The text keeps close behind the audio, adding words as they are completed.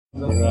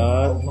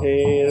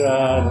Radhe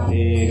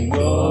Radhe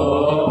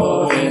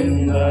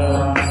Govinda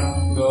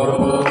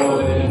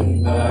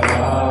Govinda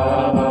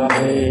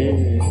Radhe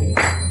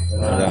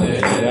Radhe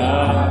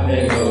Radhe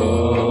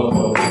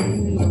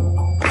Govinda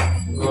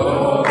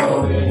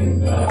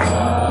Govinda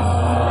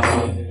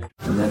Radhe.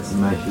 That's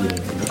my feeling.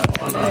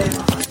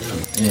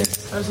 Yes.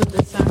 Also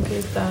the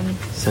Sankirtan.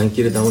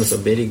 Sankirtan also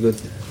very good.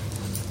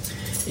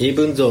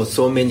 Even though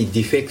so many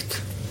defects,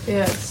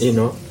 Yes.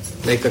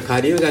 Like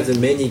Kali Yuga has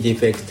many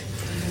defects.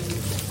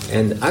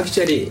 And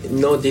actually,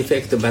 no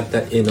defect, but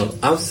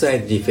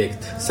outside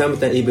defect.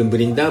 Sometimes even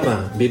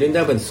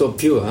Vrindavan is so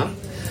pure,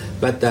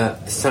 but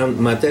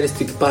some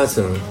materialistic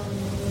person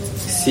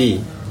see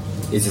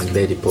it is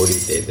very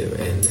polluted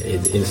and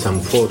in some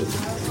fault.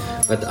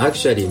 But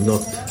actually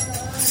not.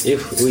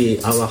 If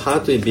our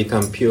heart will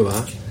become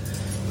pure,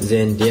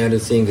 then real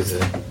things,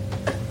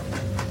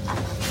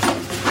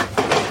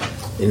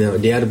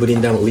 real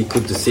Vrindavan we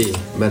could see.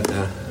 But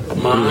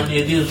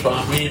Mahanidhi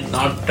Swami is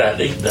not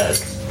telling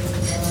that.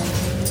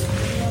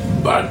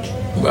 But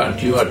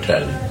what you are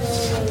telling,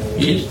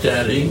 he is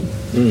telling,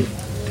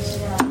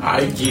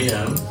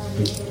 IGM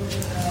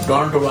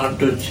don't want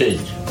to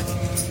change.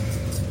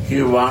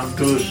 He want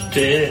to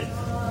stay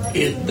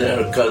in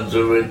their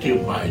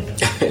conservative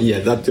mind. Yeah,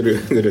 that's true.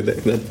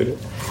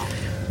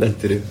 That's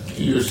true.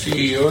 You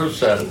see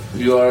yourself,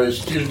 you are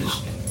still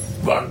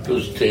want to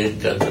stay in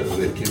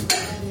conservative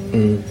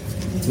mind.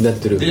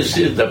 That's true. This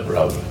is the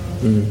problem.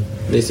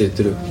 This is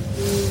true.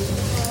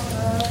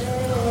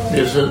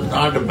 This is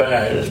not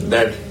bad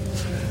that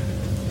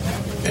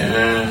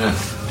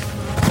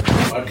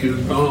what you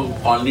know,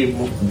 only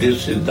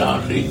this is the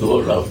only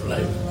goal of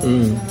life.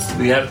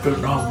 We have to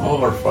know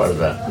more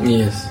further.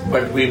 Yes.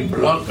 But we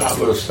block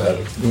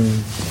ourselves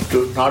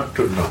to not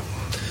to know.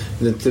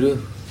 That's true.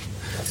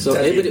 So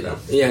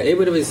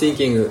everybody is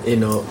thinking,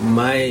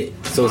 my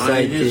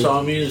society. Mahanidhi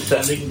Swami is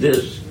telling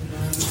this.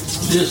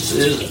 This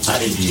is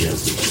idea.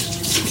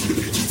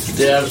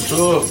 They are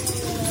so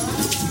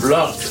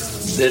blocked.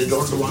 They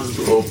don't want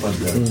to open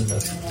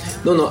themselves.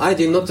 No, I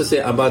did not say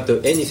about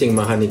anything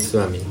Mahanidhi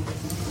Swami,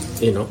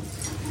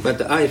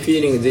 But I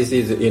feeling this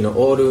is,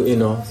 all,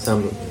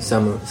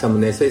 some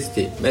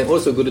necessity. And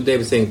also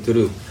Gurudev saying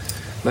true.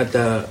 But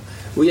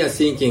we are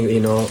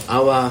thinking,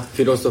 our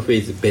philosophy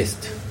is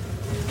best.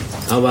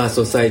 Our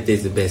society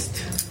is best.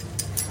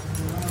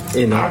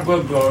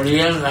 Our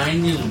Gaudiya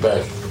line is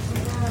best.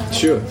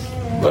 Sure.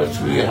 But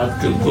we have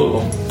to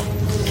go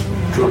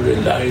to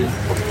realize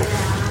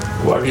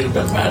what is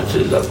the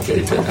message of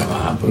Chaitanya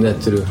Mahaprabhu.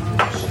 That's true.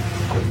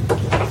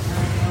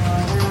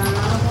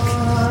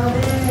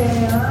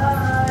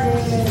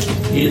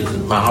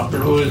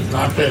 Mahaprabhu is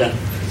not a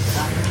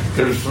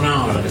Krishna.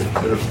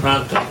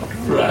 Krishna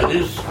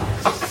is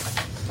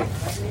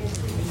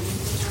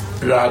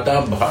Radha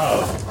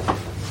Bhav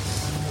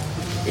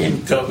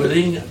in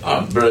covering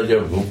a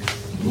Braja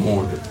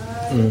mood.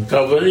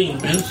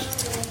 Covering means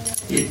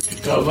it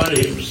cover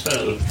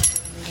himself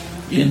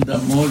in the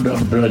mood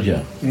of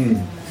Braja.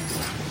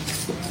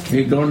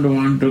 He don't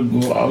want to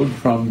go out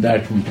from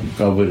that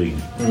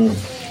covering.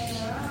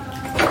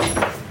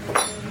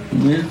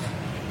 Means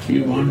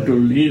he want to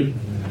live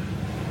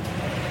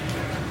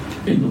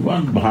in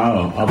one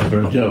bhav of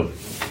Braja.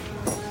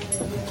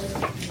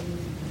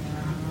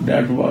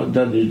 That was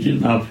the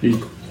reason of his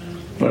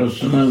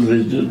personal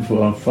reason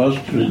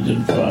first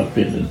reason for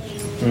appearance.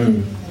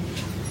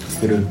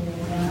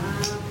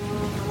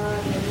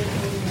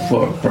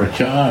 For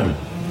prachar,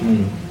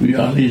 we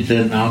only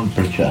say Nam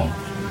prachar.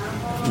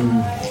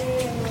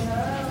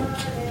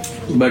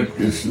 But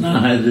Krishna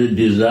has a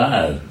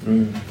desire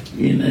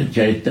in a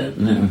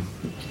Chaitanya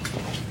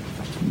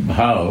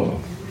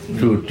bhav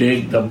to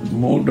take the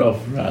mood of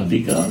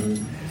Radhika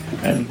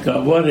and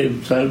cover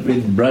himself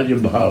in Braj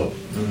bhav.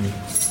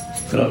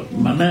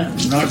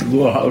 Not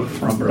go out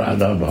from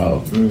Radha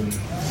bhav.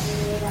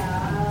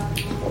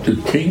 To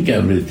think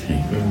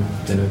everything.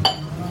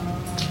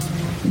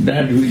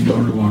 That we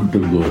don't want to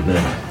go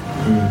there.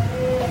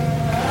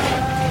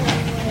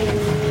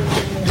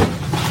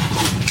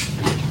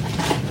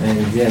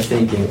 And we are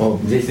thinking,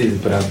 this is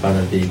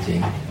Prabhupada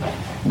teaching.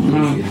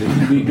 No,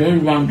 we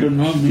don't want to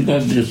know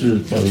because this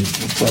is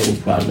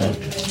Prabhupada.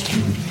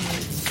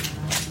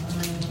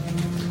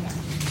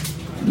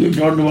 We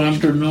don't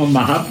want to know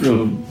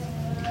Mahaprabhu.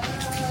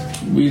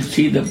 We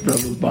see the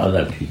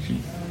Prabhupada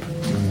teaching.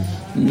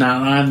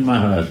 Narayan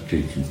Maharaj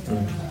teaching.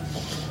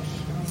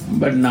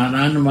 But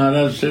Narayan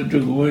Maharaj said to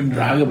go in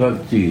Raga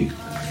Bhakti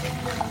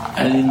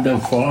and in the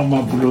form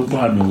of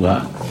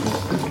Rupanuga.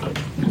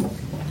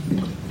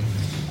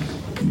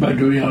 But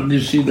we only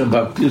see the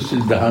Bhakti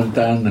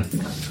Siddhanta and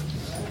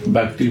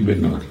Bhakti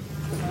Vinod,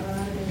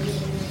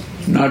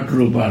 not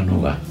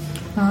Rupanuga.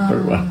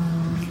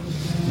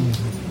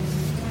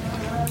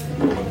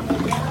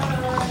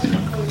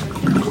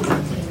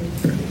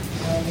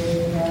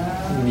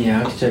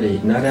 Yeah, actually,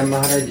 Narayan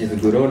Maharaj's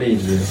glory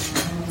is,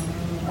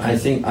 I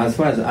think, as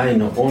far as I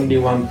know, only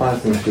one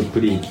person to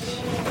preach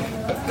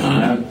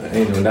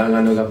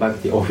Raganuga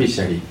Bhakti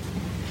officially.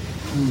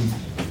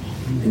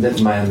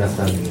 That's my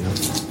understanding. You know?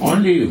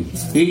 Only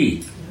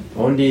he.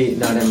 Only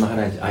Narayana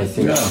Maharaj, I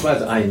think, Yeah. as far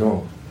as I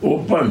know,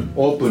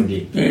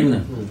 openly.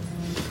 In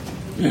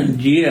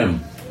GM.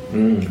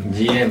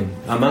 GM.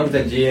 Among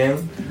the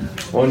GM,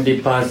 only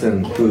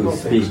person to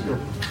speak.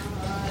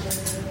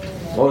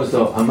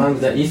 Also, among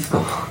the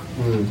ISKCON,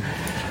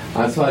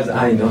 as far as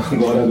I know,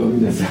 Gaura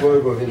Govinda.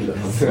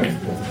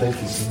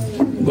 Thank you so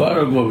much.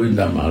 Gaura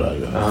Govinda Maharaj.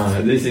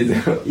 This is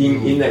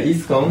in the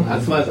ISKCON,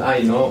 as far as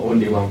I know,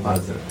 only one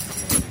person.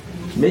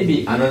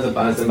 Maybe another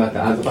person, but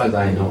as far as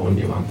I know,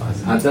 only one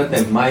person. At that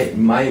time, I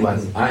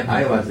was,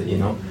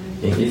 in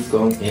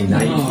ISKCON in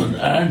 90. No,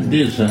 and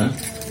this,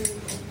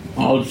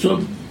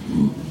 also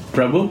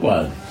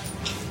Prabhupada,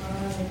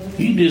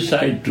 he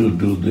decided to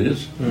do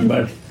this,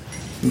 but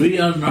we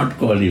are not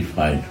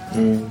qualified.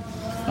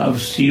 Of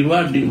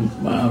Shivaji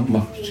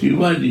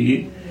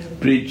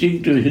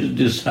preaching to his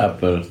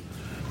disciple,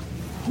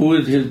 who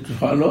is his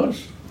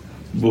followers?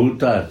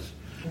 Bhutas.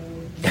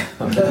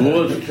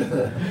 Ghost,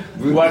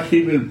 what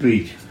he will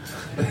preach.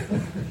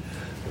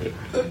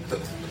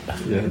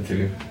 Yeah,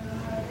 true.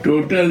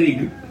 Total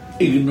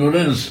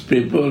ignorance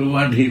people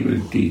what he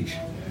will teach.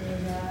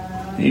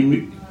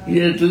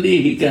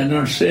 Immediately he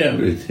cannot say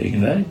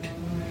everything, right?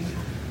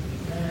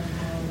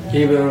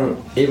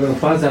 Even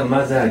father,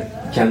 mother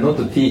cannot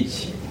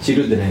teach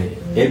children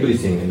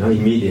everything,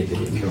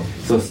 immediately.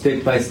 So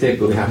step by step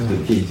we have to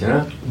teach,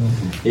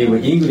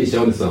 Even English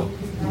also,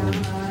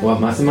 or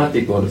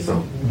mathematics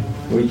also.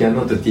 We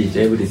cannot teach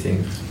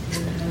everything.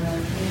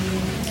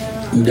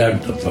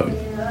 That's the point.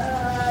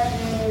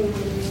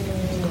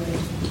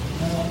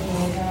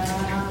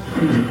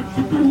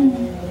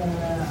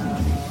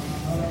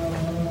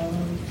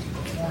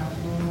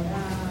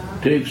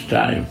 Takes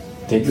time.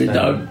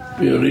 Without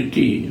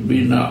purity,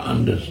 we not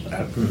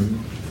understand.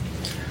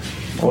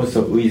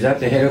 Also, without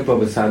the help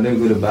of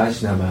Sadhguru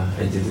Vaishnava,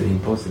 it is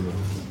impossible.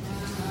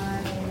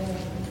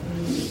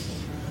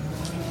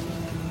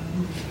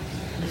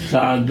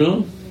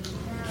 Sadhu,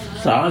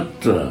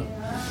 Sastra,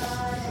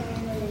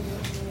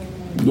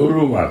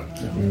 Guru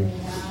Bhakti.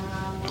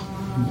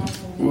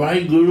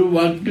 Why Guru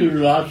Bhakti is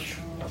last?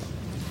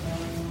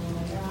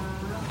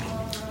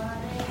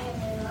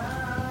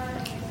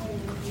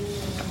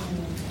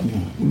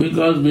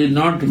 Because we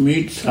not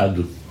meet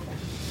sadhu.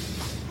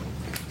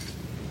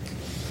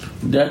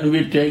 Then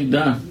we take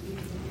the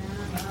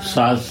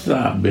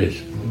Shastra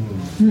base.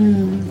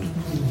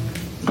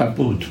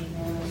 Kaput.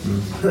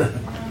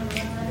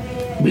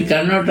 We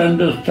cannot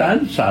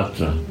understand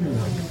Shastra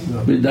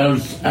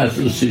without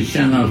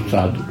association of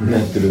sadhu.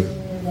 Not true.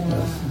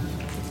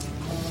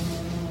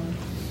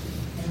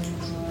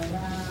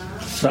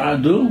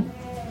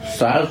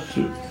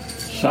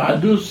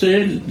 Sadhu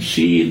say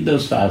see in the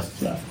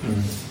Shastra.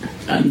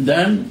 And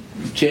then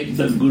check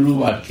the Guru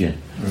Vakya.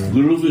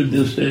 Guru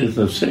will say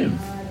the same.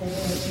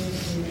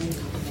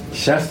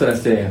 Shastra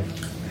say,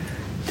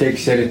 take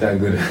shelter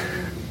Guru.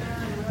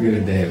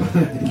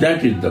 Gurudev.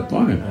 That is the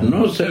point.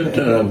 No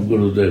shelter of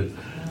Gurudev,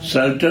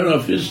 shelter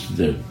of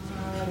Ishtadev.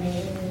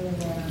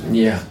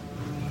 Yeah.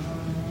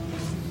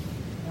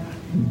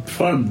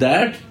 For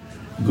that,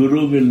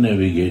 Guru will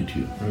navigate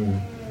you.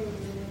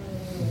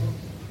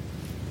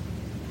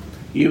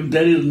 If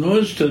there is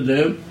no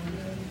Ishtadev,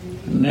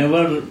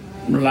 never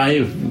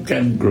life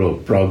can grow,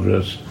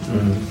 progress.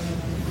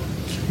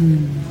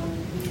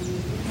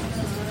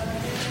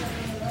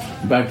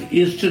 But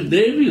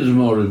Ishtadev is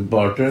more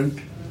important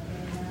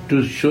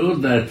to show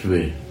that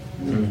way.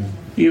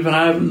 If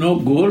I have no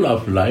goal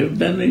of life,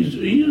 then it's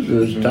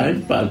useless,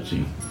 time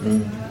passing.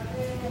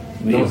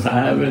 If I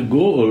have a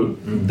goal,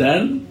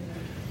 then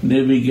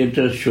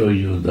navigators show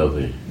you the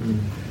way.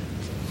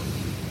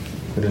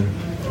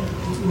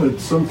 But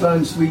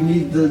sometimes we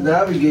need the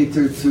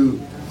navigator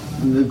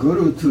the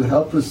Guru to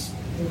help us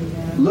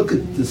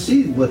to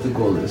see what the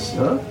goal is.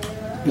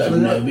 The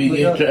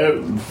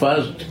navigator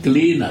first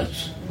clean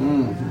us,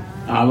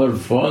 our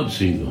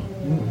false ego.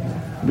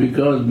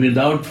 Because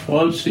without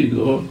false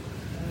ego,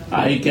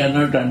 I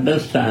cannot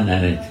understand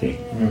anything.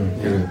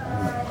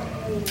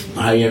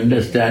 I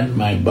understand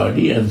my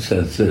body and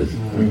senses.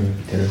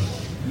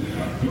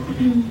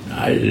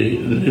 I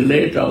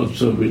relate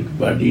also with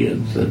body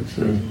and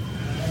senses.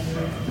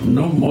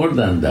 No more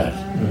than that.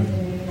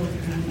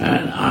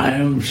 And I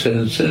am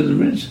senses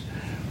means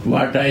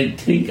what I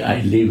think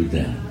I live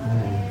there.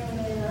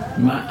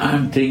 I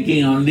am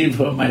thinking only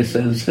for my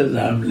senses,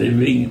 I am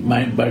living,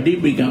 my body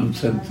becomes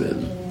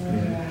senses.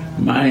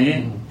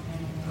 My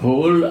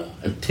whole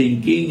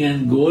thinking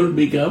and goal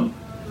become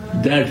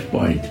that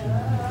point.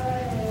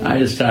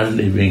 I start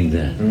living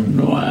there.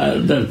 No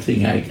other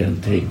thing I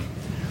can think.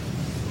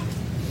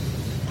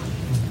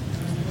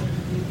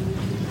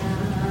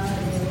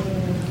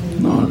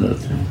 No other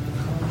thing.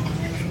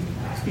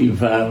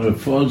 If I have a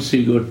false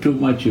ego, too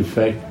much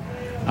effect,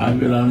 I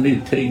will only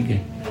think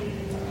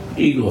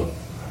ego.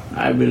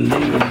 I will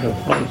live in the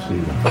false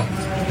ego.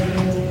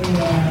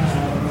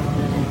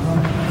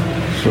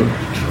 So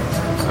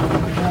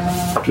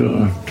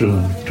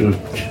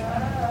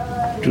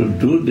to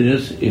do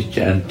this,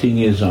 chanting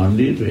is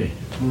only way.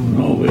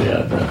 No way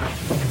other.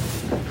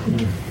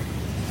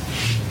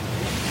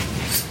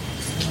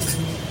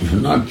 If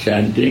not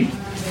chanting,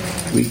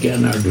 we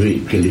cannot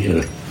be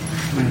clear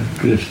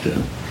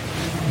Christian.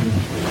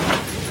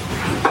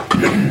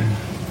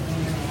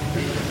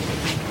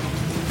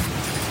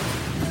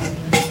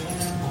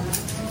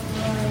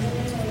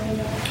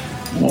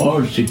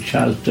 Or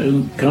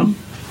Shikshastra come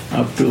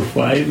up to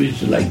 5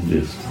 is like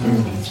this.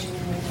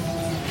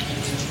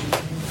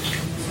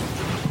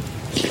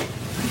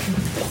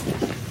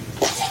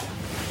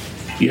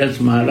 Yes,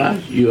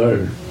 Maharaj, you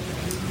are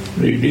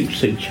reading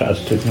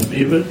Shikshastakam,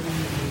 even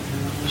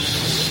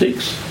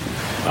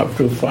 6 up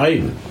to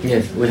 5.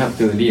 Yes, we have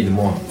to read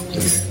more.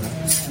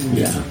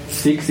 Yeah.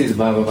 6 is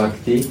Bhava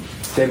Bhakti,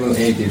 7,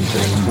 8 is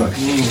Prema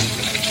Bhakti.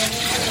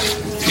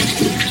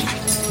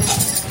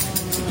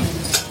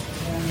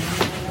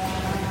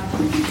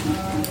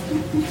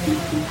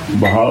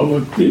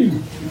 Bhavati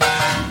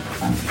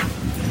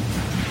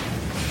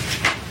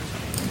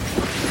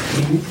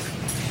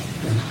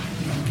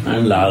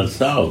and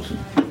Lalsa also.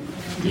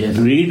 Yes.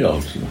 Greed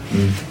also.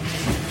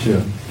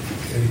 Sure.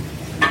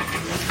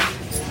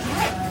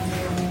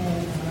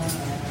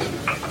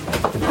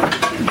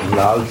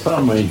 Lalsa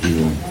my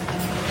jivan.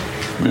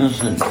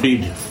 Means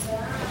greed.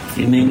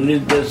 In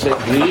English they say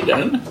greed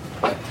and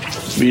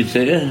we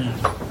say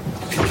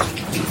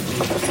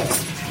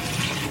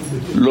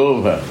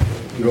lobha.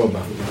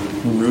 Lobha.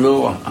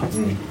 Lobha.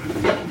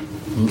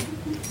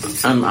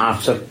 And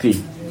asakti.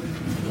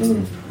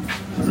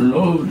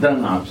 Lobha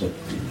and asakti.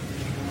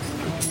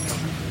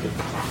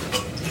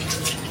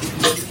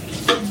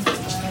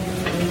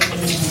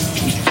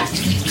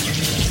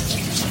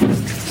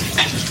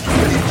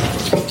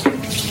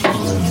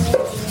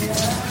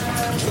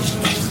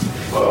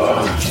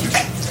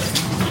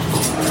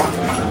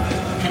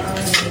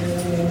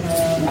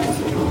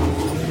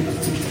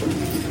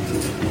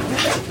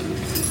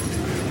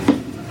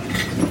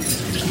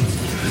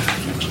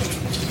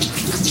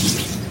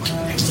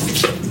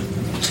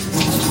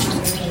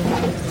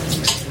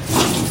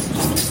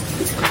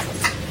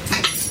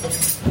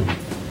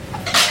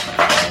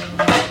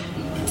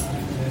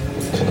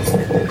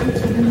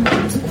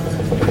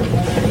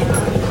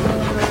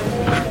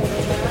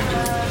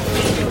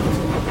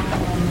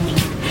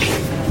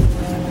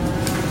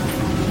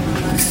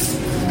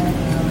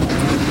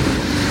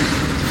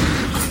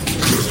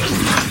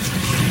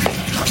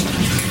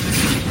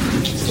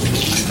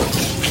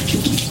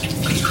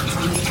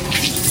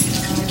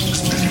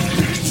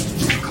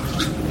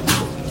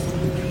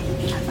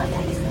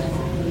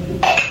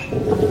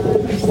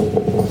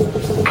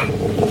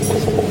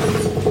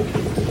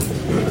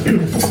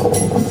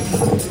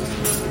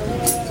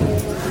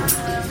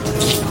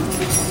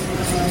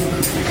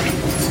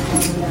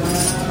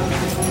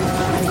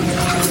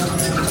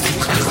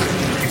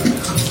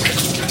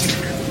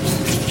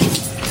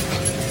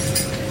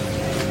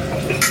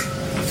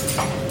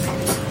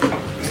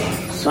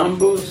 Some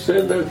books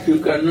say that you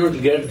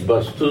cannot get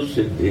Vastu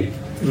Siddhi.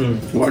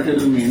 What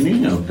is the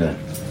meaning of that?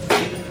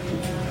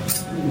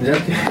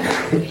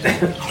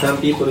 Some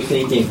people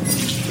thinking,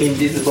 in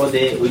this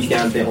body we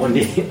can attain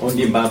only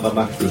Bhava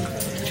Bhakti.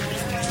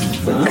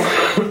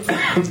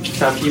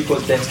 Some people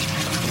say,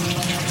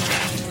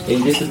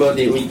 in this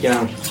body we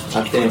can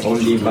attain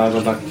only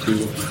Bhava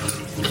Bhakti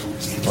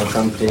or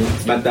something.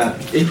 But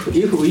if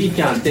we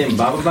can attain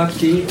Bhava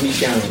Bhakti, we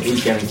can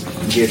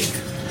get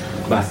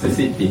Vastu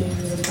Siddhi.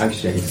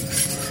 Actually,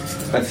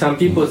 but some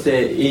people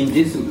say in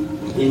this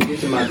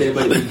material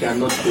body we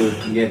cannot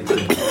get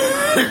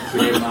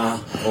prema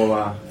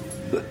or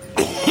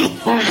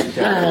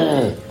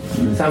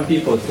some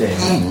people say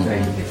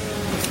like this.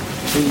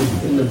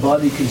 In the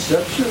body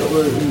conception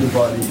or in the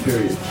body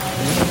period?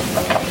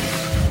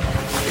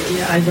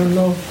 Yeah, I don't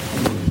know,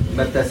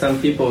 but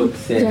some people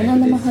say like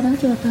Janana this.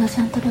 Maharaj or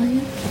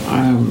Shantavaya? I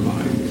have no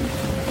idea.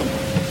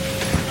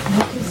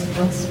 What is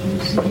Vastu?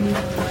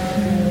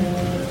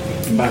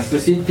 Vastu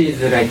Siddhi is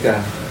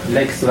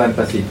like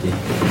Svarpa Siddhi.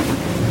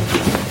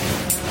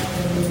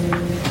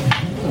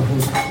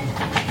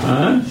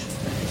 Huh?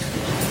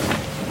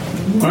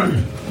 What?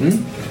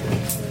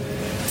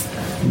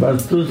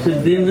 Vastu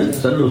Siddhi means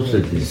Sarup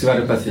Siddhi.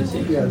 Svarpa Siddhi.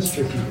 Yeah, it's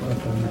tricky.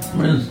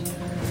 Means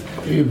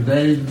if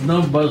there is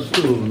no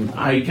Vastu,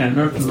 I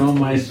cannot know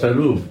my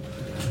Sarup.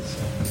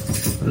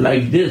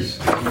 Like this.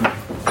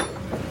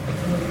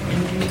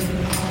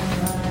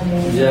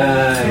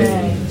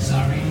 Jai.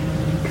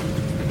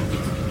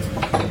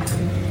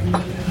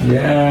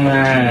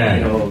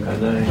 Yeah. Oh,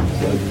 Kanai.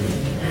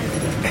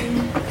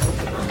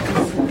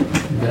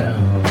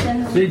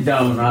 Sit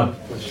down up.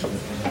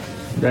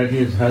 That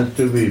is has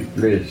to be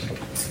placed.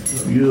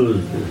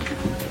 Use this.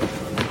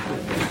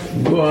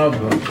 Go up.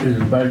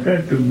 It's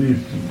better to be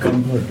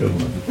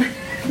comfortable.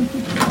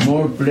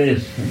 More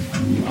place.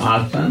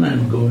 Asana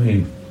and go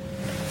in.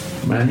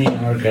 Many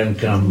more can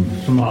come.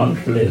 Small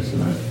place.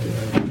 No?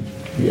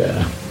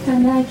 Yeah.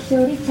 Can I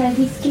actually try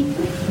this skip?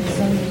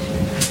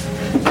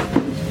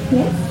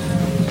 Yes?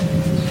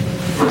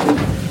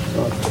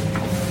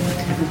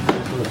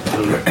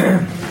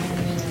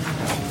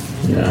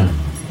 Yeah.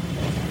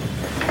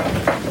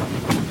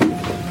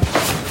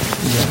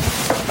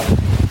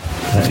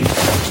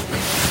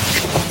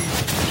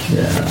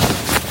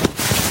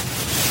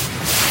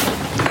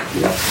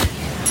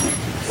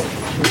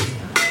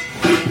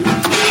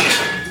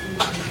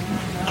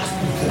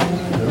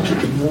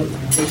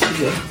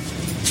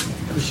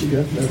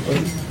 Kushiga, that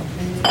one.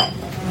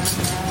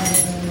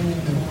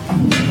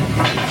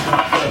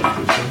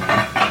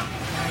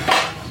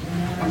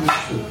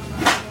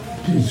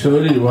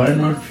 Sorry, why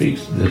not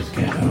fix this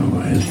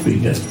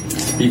speaker?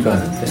 Speaker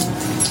なんて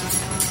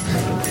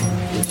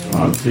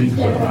All things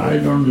are, I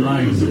don't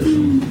like this.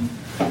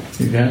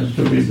 It has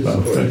to be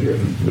perfect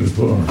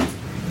before.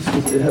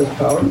 It has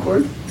power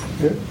cord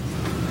here.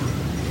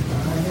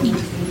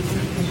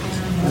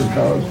 The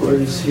power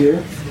cord is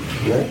here,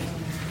 right?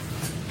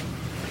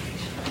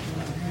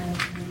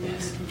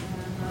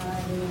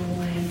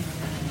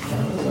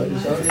 Light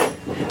is on.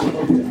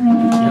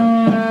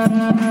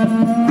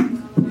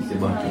 Is it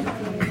working?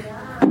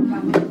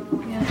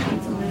 Yeah,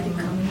 it's already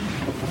coming.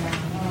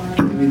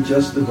 Can we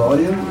adjust the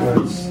volume where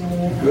it's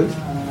good?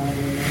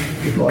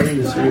 The volume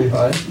is very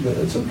high, but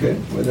it's okay,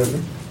 whatever.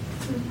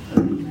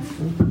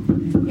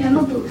 Yeah,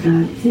 not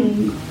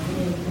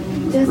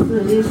just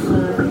this,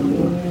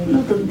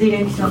 not the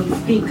direction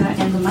speaker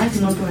and the mic,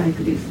 not like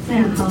this.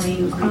 Then how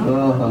you come?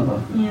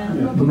 Yeah,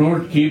 not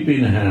Not keep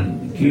in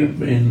hand,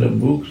 keep in the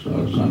books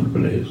or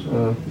someplace.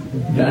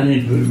 Then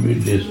it will be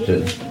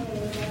distant.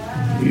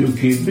 You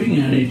keeping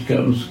and it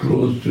comes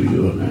close to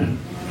your hand.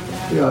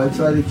 Yeah, I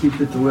try to keep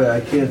it the way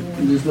I can't.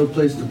 There's no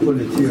place to put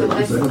it here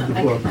because I have the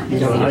book.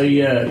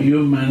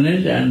 You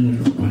manage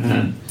and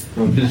hand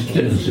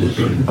distances.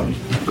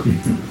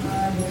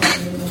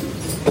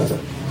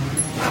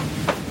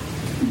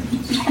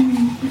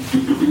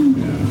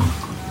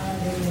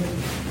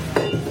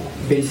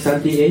 Page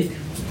 38.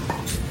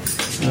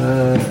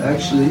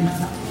 Actually,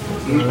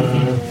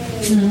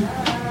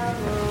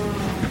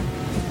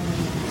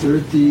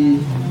 30,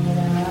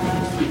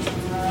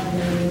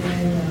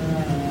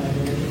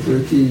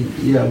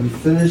 yeah, we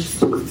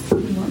finished.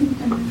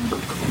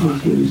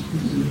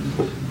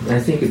 I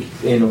think it's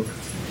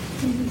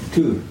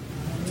 2.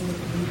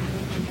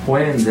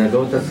 When the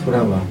lotus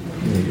flower,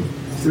 maybe.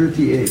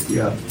 38,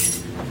 yeah.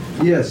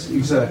 Yes,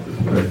 exactly.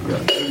 Right,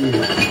 yeah.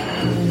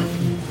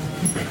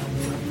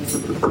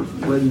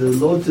 When the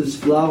lotus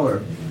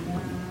flower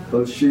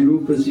of Sri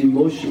Rupa's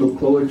emotional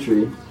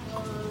poetry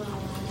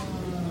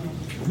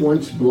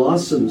once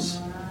blossoms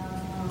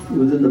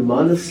within the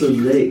Manasa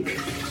lake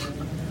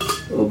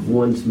of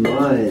one's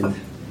mind,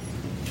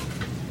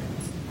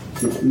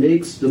 it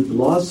makes the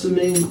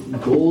blossoming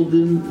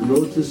golden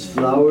lotus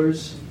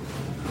flowers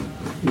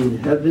in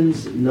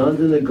heaven's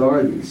Nandana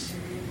gardens,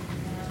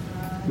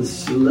 the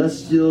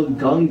celestial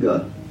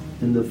Ganga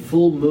and the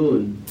full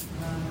moon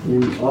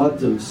in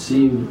autumn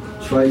seem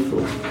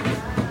trifle.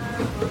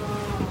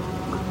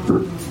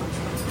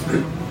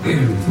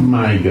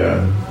 My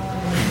God.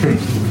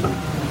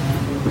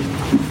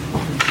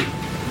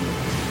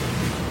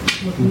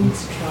 What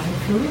means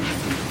trifle?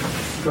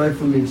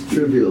 Trifle means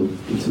trivial.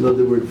 It's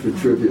another word for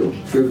trivial.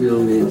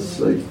 Trivial means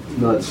like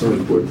not so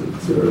important.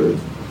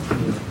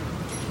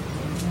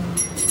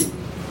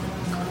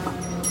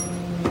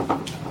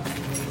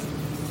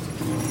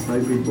 I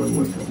read one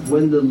more time.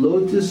 When the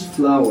lotus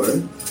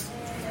flower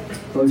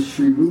of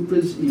Sri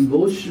Rupa's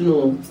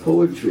emotional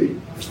poetry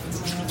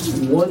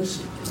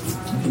once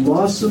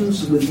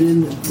blossoms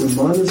within the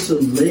Manasa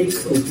lake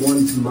of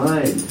one's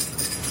mind,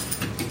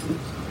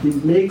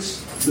 it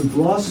makes the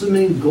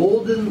blossoming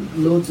golden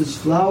lotus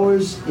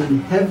flowers in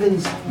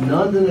heaven's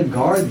Nandana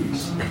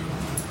gardens,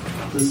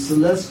 the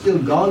celestial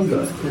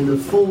Ganga and the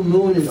full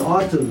moon in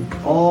autumn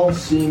all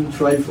seem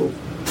trifle.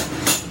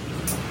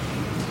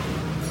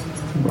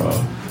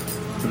 Wow.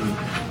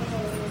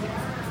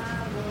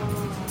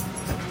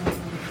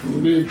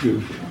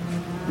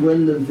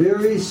 When the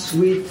very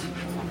sweet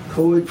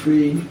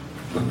poetry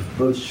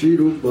of Sri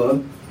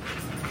Rupa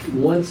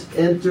once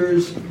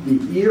enters the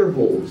ear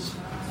holes,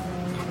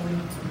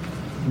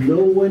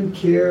 no one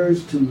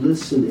cares to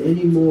listen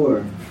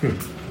anymore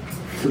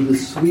to the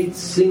sweet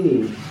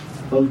singing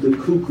of the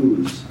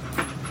cuckoos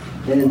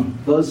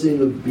and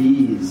buzzing of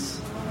bees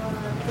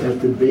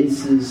at the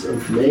bases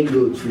of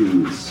mango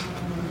trees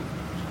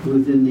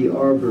within the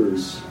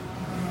arbors,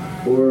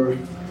 or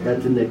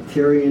at the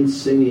nectarian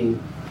singing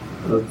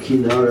of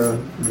Kinara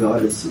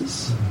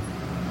goddesses.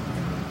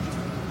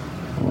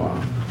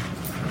 Wow.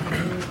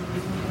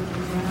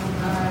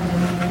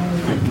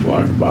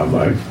 What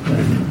Baba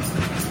explaining?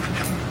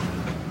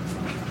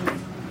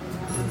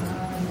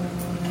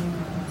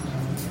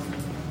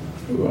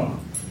 Wow.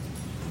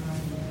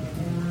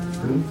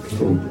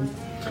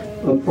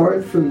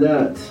 Apart from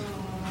that,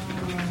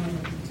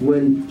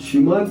 when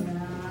Srimad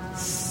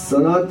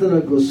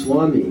Sanatana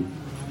Goswami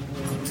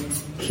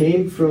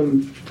came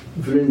from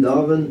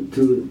Vrindavan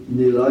to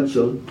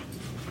Nilachal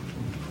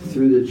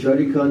through the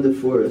Charikanda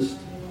forest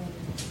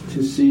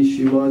to see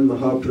Sriman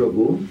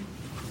Mahaprabhu,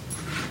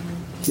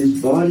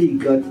 his body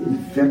got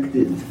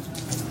infected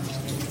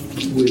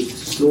with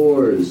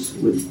sores,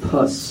 with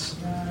pus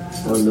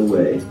on the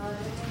way.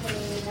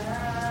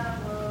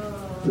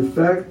 The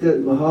fact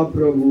that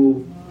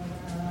Mahaprabhu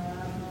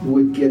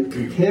would get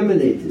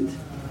contaminated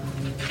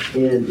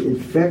and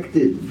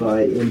infected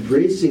by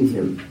embracing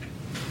him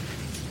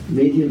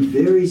made him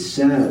very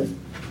sad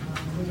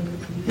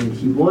and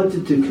he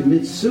wanted to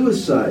commit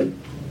suicide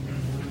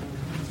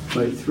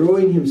by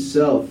throwing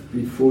himself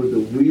before the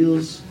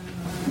wheels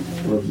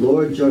of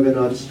Lord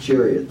Jagannath's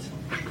chariot.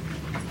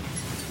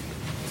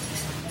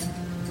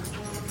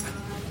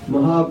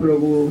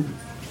 Mahaprabhu,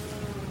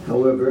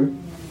 however,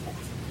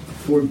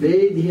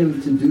 forbade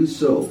him to do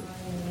so,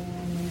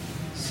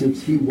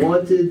 since he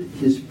wanted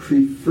his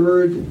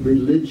preferred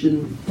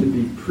religion to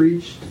be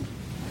preached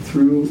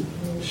through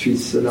Sri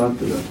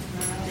Sanatana.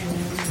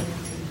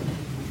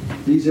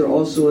 These are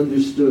also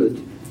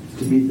understood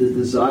to be the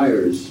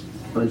desires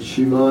on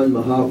Sriman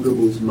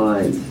Mahaprabhu's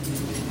mind.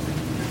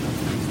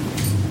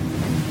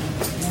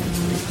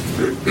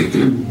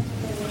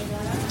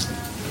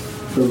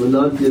 From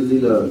Anantya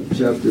Lila,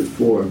 chapter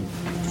 4.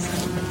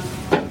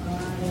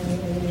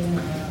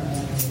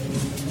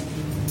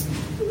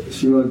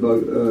 Sriman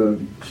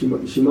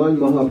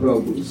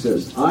Mahaprabhu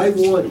says, I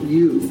want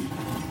you,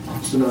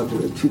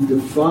 Sanatana, to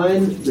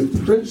define the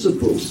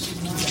principles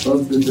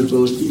of the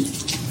devotee: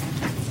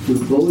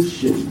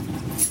 devotion,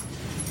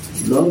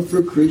 love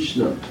for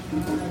Krishna,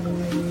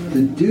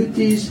 the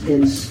duties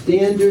and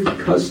standard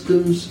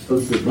customs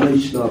of the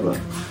Vaishnava.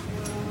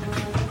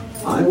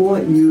 I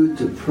want you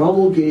to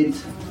promulgate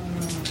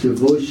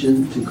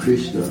devotion to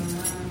Krishna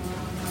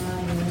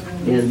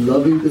and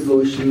loving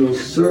devotional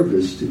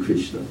service to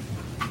Krishna.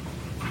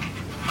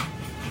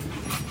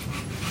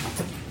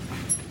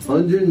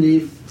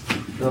 Unearth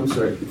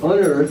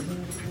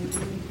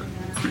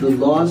the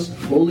lost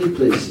holy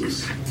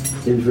places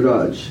in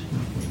Vraj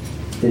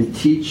and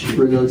teach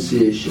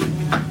renunciation.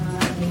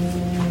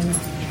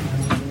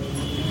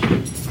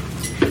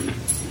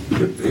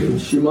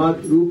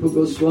 Srimad Rupa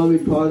Goswami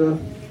Pada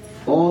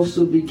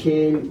also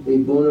became a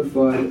bona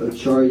fide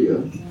acharya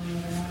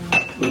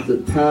of the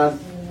path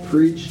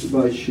preached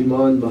by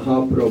Sriman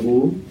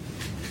Mahaprabhu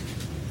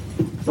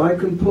by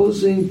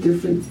composing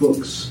different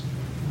books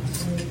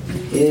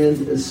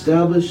and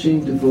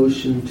establishing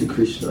devotion to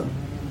Krishna.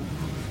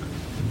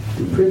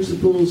 The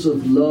principles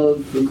of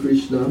love for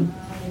Krishna,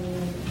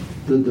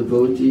 the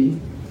devotee,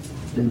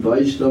 and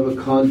Vaishnava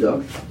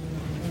conduct,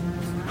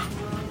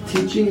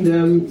 teaching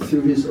them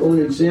through his own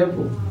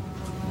example.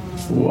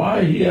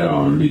 Why here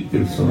only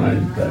Krishna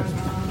is there?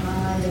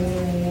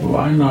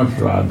 Why not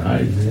Radha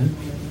is there?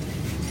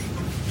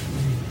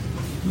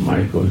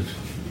 My question.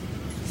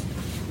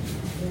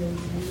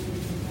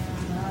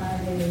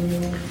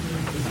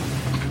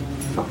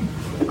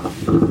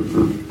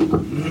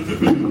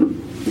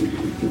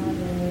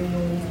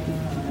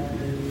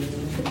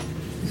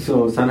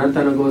 So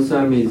Sanatana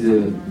Goswami is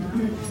a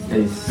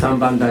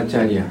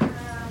Sambandhacharya.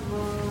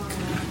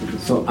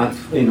 So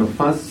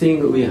first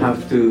thing we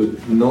have to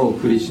know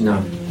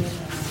Krishna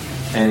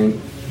and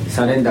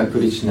surrender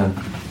Krishna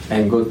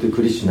and go to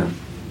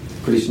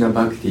Krishna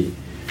Bhakti.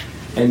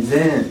 And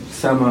then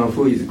someone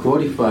who is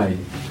qualified,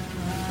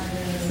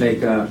 like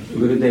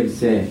Gurudev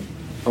say,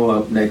 or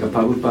like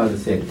Prabhupada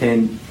say,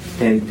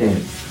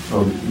 10-10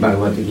 of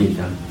Bhagavad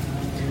Gita.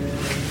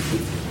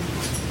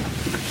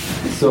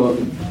 So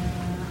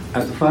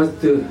at first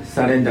to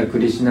surrender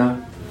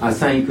Krishna,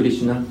 assign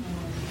Krishna,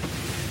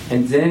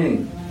 and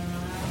then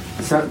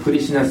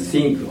Krishna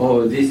think,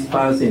 oh, this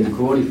person is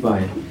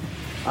qualified.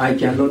 I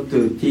cannot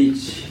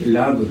teach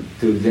love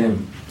to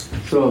them.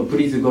 So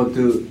please go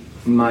to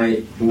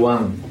my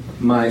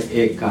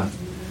Eka,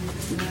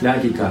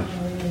 Radhika.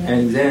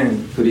 And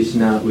then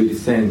Krishna will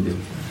send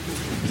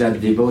that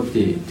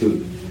devotee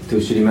to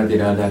Srimati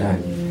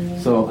Radharani.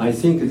 So I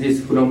think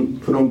this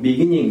from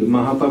beginning,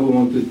 Mahaprabhu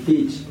want to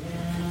teach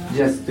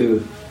just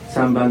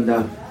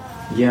Sambandha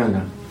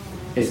Jnana,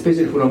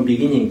 especially from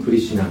beginning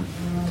Krishna.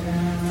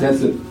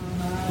 That's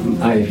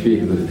I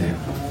feel good there.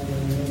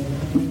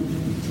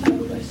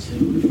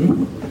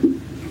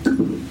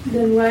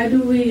 Then why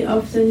do we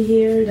often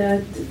hear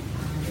that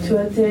to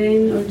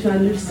attain or to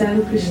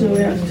understand Krishna we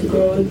have to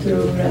go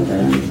to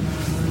Radharani,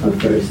 or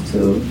first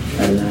to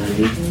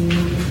Radharani?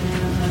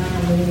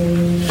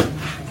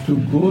 To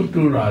go to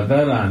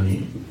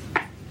Radharani,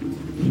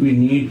 we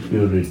need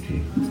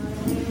purity.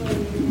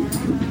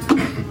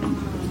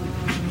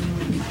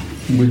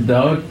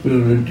 Without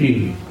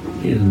purity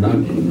is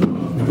nothing.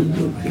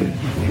 Okay.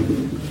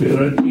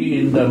 Purity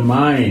in the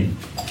mind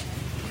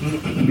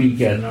we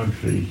cannot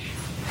reach.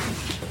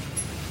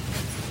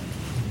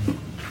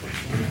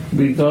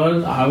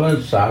 Because our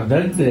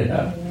sadhak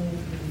deha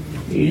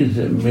is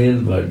a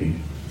male body.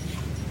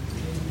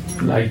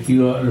 Like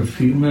you are a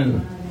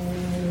female.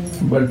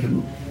 But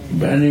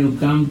when you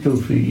come to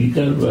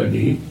physical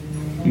body,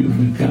 you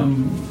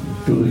become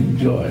to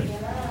enjoy.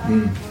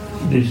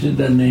 This is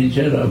the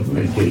nature of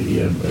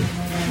material body.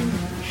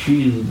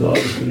 She is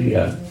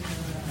Gauriya.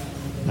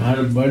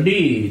 Her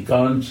body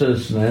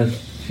consciousness,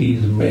 she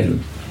is male,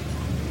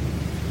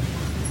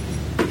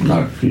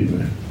 not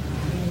female.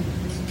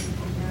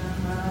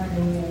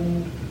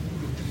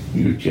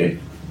 You check.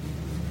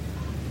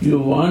 You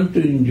want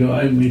to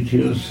enjoy with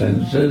your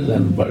senses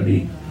and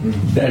body.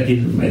 That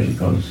is male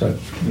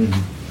concept.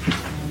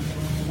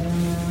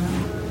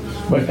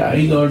 But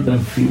I got the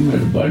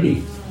female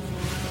body.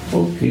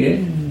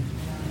 Okay.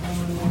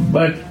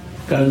 but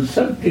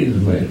concept is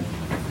made,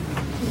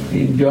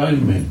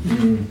 enjoyment.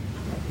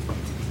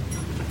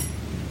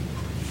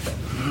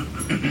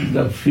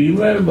 The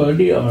female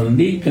body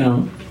only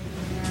comes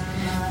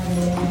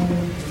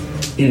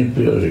in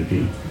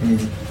purity.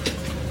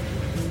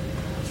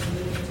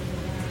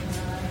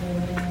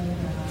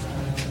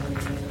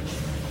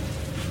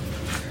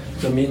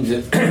 So means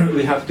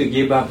we have to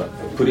give up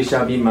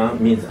Purishabhima,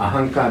 means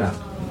ahankara.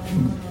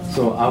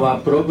 So our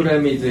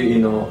problem is,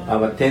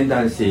 our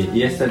tendency.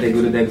 Yesterday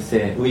Gurudev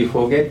said we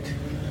forget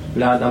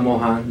Radha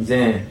Mohan,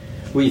 then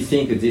we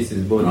think this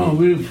is body. No,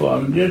 we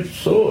forget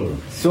soul.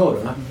 Soul,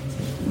 huh?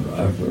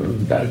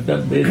 That's the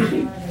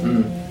basic.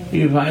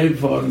 If I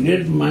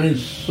forget my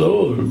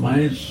soul,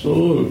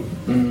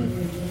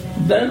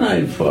 then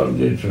I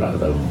forget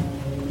Radha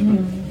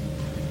Mohan.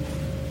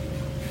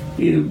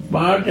 Is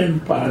part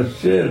and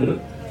parcel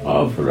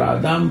of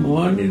Radha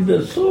Mohan is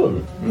the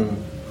soul.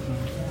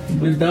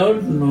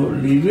 Without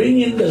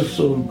living in the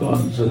soul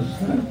consciousness,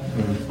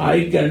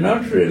 I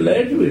cannot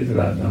relate with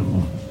Radha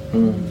Mohan.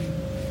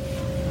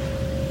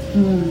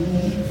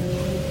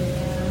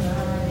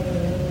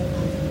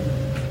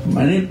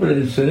 Many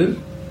places,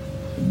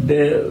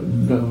 there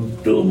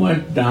too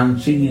much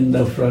dancing in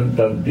the front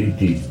of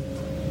deity.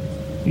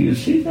 You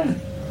see that?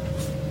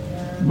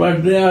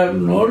 But they have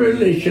no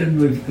relation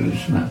with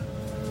Krishna.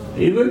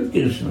 Even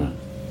Krishna.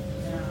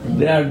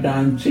 They are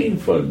dancing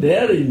for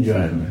their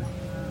enjoyment.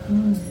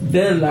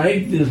 They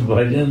like this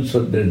bhajan,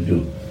 so they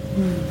do.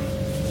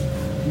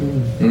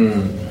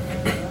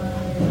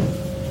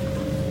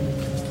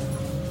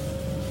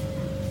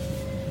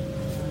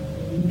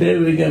 They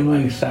become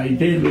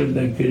excited with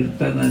the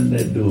kirtan and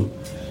they do.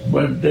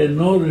 But they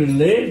no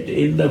relate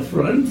in the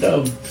front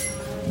of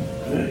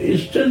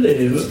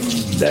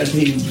Ishtadev that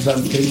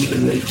something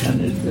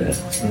relation is there.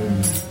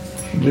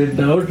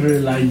 Without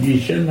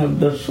realization of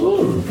the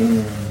soul.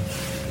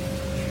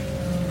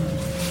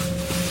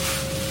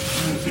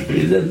 It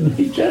is the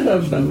nature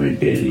of the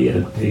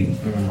material thing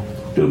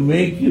to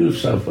make you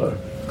suffer.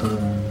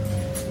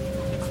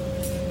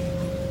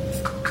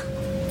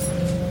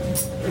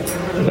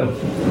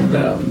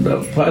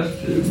 The first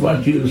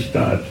what you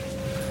start,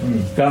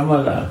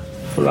 Kamala,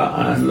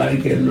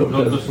 like a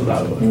lotus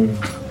flower.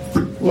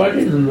 What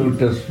is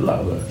lotus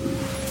flower?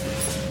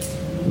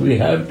 We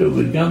have to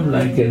become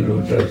like a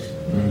lotus.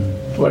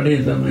 What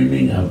is the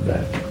meaning of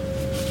that?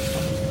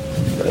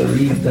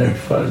 Read that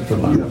first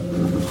one.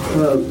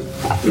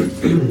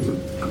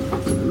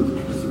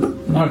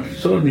 Not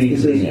so near.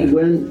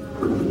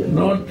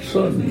 Not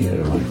so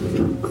near.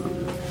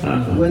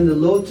 When the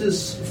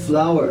lotus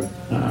flower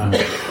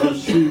of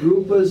Sri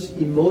Rupa's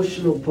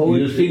emotional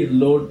poetry. You see,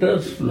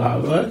 lotus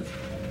flower,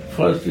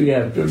 first we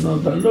have to know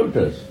the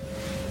lotus.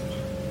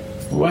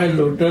 Why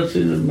lotus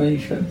is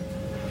mentioned?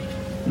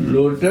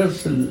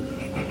 Lotus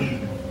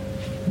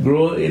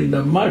grow in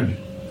the mud.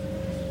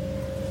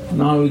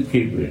 Now we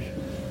keep it.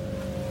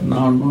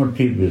 Now no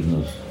tea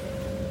business.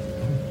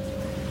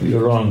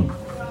 You're wrong.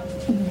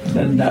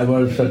 Then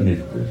diversion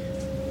is this.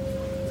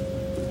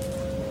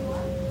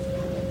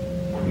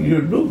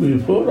 You do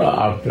before or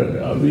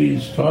after. We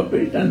stop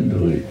it and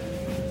do it.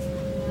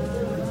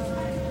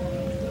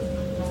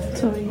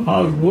 Sorry.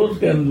 How both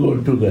can go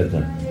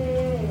together?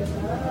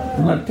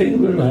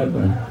 Nothing will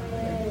happen.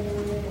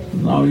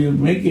 Now you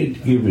make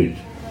it, give it.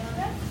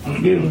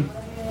 Give it.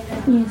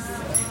 Yes.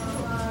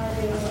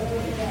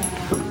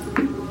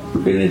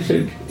 Finish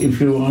it. If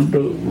you want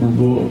to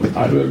go,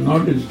 I will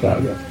not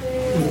start.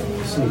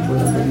 So when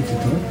I'm ready to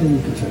talk, then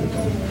you can try to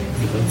talk.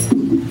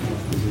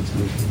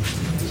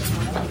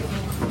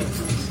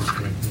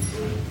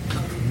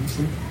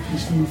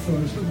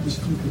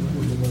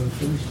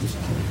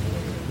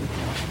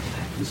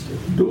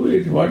 Do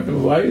it. Why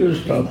are you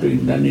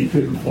stopping? Then it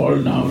will fall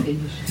down.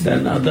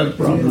 Then other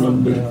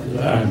problem will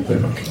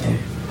happen.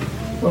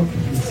 Okay,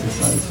 this is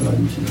how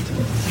you should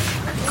tell.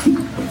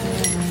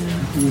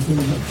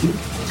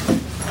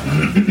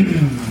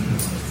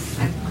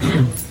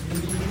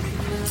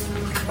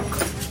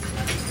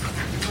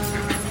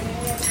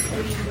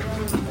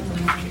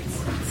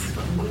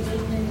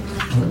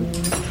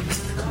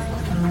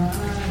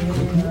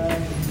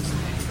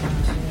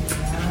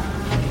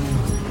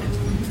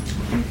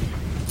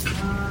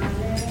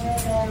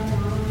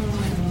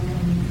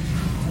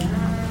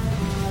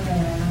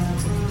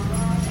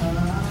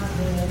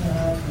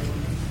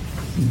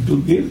 To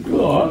give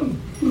to all.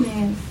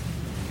 Yes.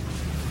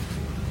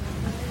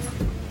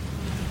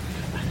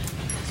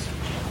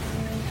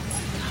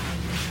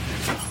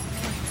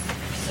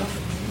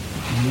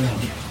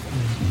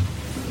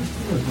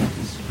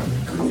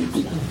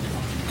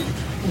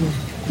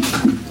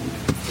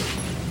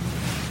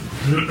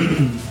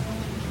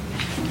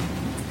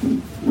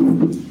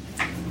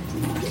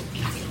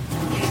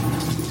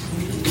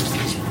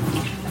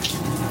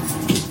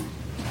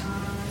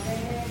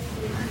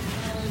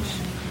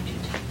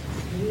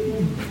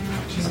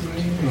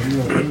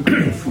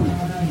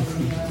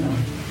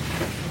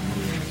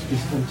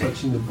 Just I'm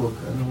touching the book.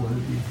 I don't want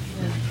to be.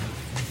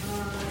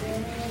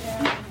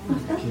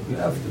 Keep it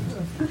after.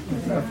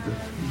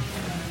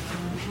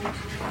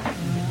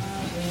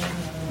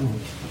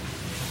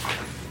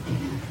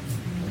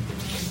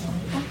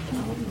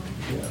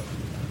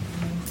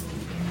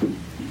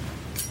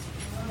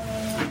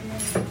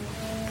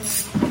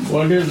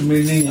 What is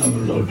meaning of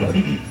lotus?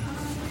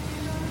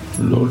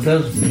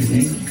 Lotus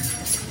meaning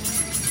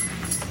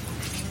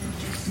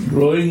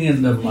growing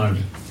in the mud.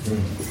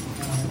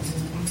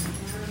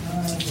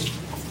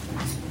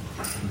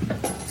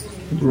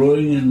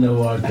 Growing in the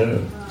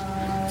water.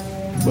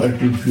 But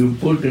if you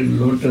put in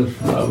lotus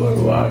flower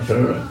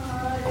water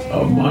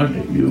or mud,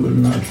 you will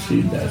not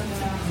see that.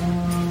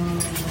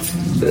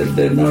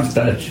 They not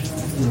touch.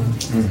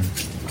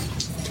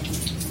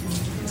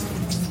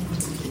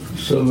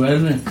 So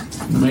when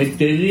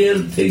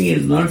material thing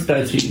is not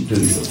touching to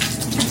you,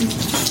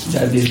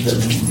 that is the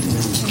meaning.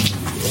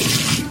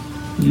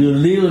 You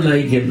live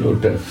like a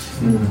lotus.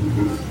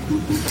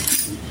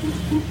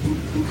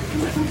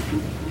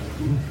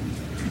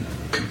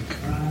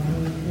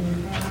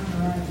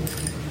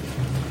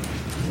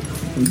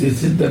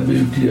 This is the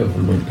beauty of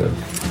lotus.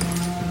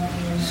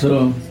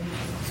 So,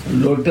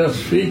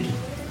 lotus feet,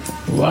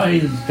 why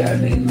is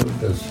standing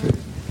lotus feet?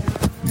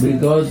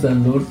 Because the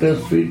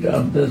lotus feet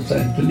of the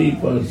saintly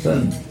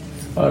person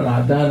or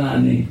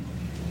Radharani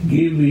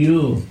give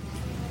you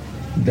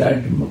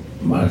that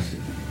mercy.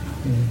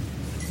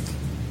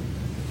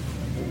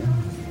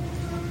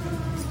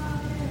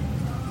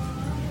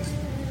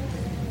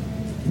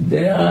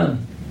 They are,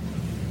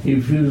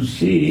 if you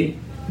see,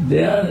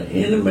 they are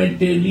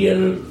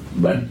immaterial,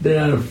 but they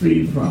are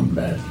free from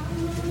that.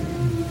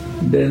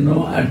 They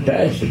no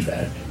attach to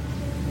that.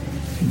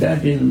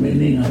 That is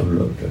meaning of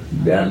lotus.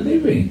 They are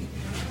living.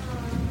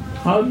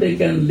 How they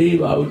can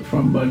live out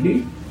from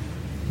body?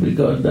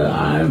 Because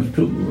I have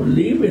to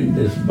live in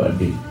this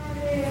body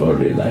for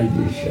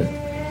realization.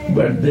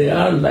 But they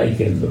are like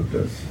a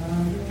lotus.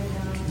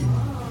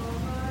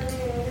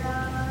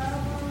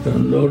 The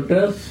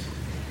lotus,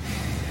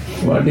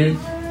 what is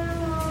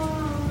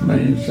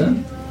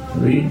mentioned?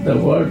 Read the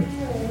word.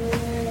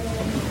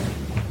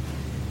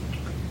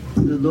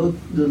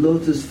 The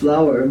lotus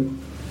flower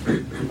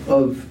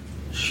of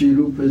Sri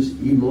Rupa's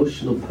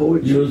emotional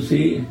poetry. You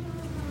see,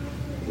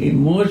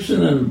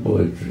 emotional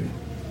poetry.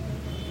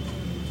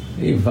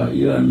 If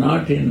you are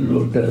not in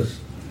lotus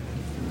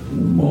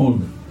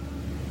mood,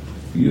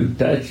 you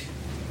touch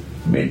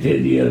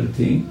material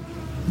thing,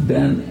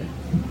 then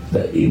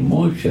the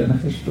emotion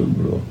has to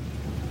grow.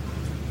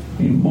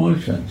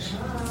 Emotions.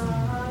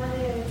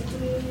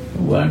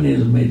 One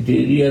is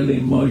material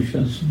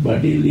emotions,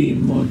 bodily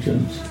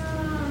emotions,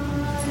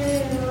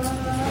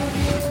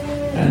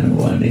 and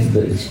one is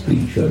the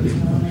spiritual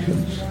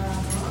emotions,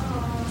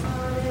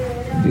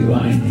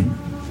 divine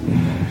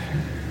emotions.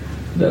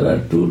 There are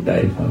two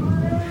types of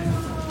emotions.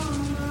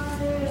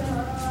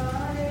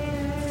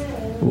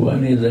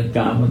 One is a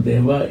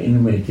Kamadeva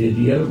in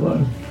material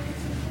world,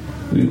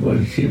 we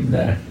worship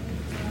that,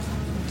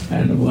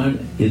 and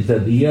one is the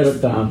real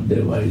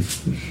Kamadeva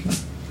is Krishna.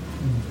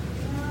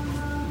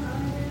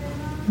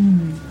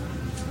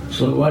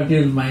 So what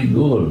is my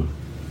goal?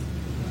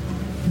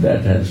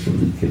 That has to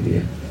be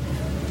clear.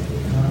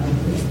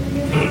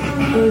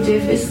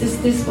 Gurudev, is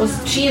this what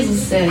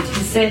Jesus said?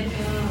 He said,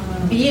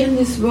 be in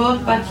this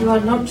world, but you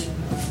are not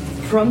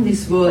from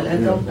this world. I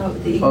don't know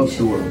the English. Of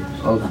the world.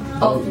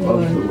 Of the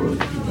world.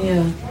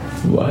 Yeah.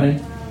 Why?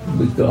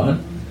 Because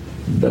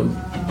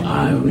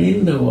I am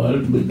in the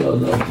world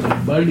because of my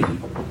body.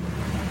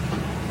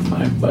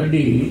 My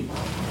body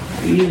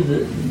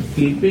is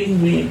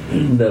keeping me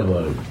in the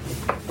world.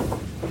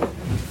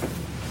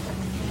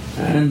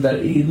 And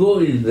the ego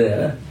is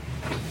there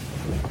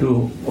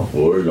to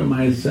hold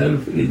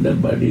myself in the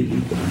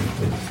bodily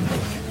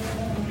consciousness.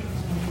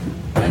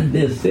 And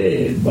they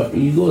say, but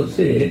ego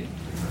say,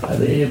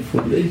 "Arey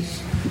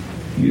foolish,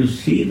 you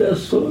see the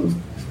soul?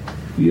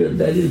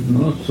 There is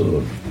no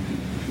soul.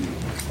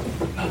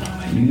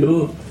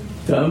 You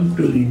come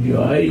to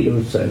enjoy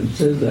your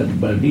senses and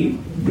body,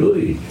 do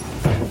it.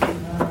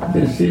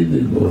 This is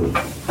the goal."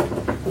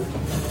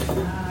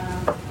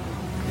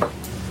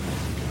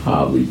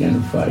 How we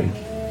can fight?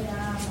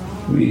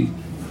 We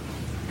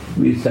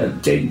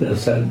take the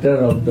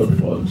center of the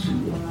false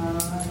ego.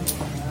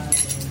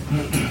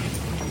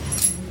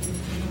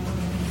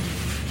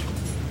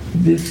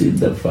 This is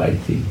the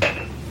fighting.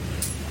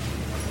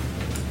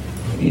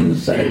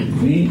 Inside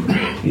me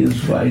is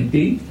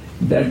fighting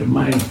that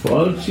my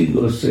false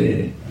ego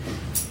say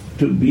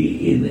to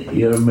be in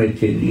your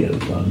material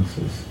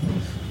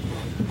consciousness.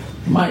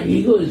 My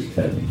ego is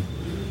telling,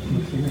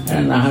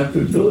 and I have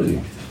to do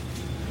it.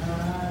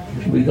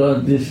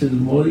 Because this is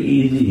more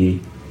easy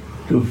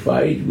to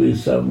fight with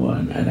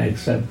someone and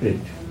accept it.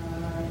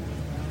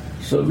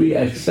 So we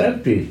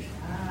accept it,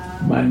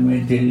 my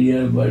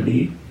material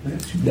body,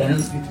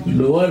 then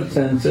lower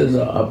senses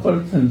or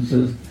upper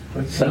senses,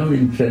 some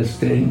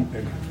interesting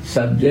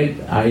subject,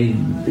 I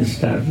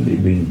start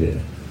living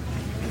there.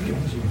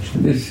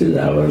 This is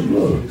our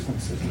goal.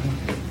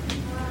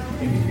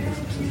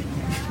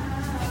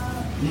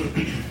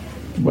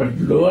 But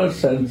lower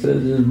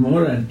senses is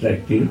more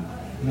attractive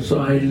So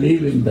I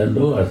live in the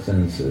lower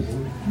senses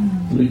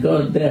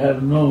because they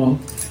have no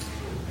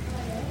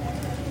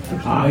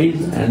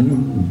eyes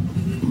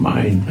and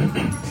mind.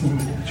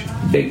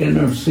 They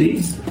cannot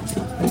see.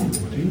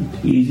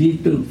 Easy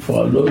to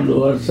follow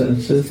lower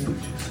senses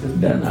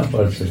than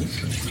upper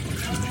senses.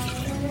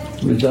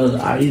 Because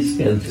eyes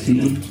can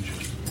see,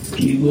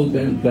 ego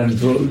can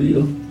control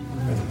you.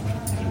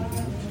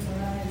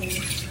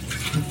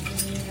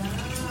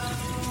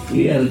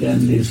 Ear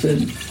can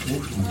listen,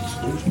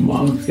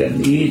 mouth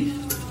can eat.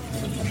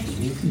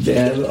 They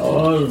have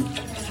all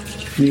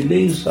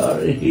feelings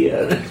are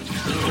here.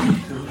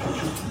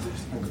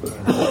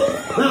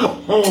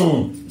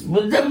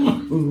 With the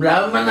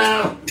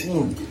Brahmana,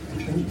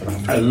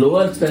 a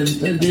lower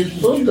sense is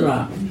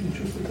Sudra.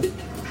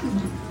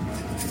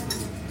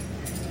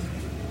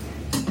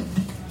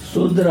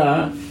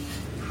 Sudra,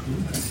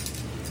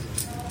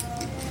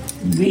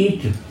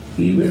 beat,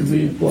 he will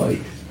be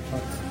quiet.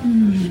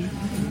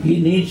 He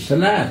needs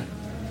slap.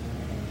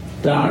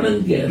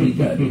 Taran ke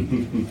adhikari.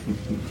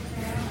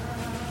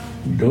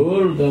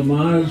 Dhol,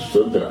 Gamar,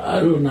 Sudra,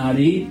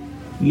 Arunari,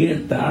 ye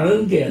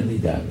taran ke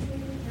adhikari.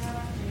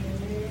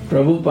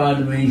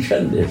 Prabhupada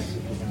mentioned this.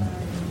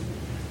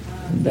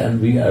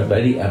 Then we are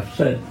very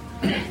upset.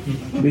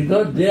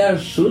 Because they are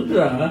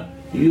Sudra,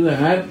 you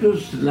have to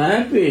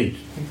slap it.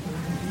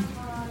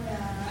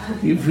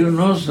 If you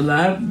no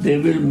slap, they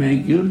will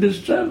make you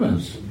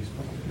disturbance.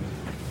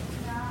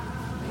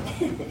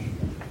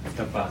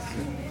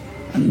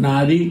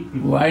 Nari,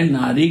 why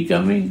Nari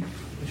coming?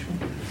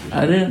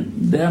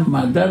 Their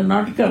mother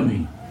not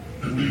coming.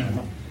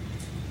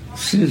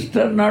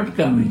 Sister not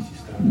coming.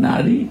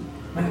 Nari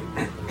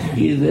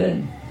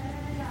is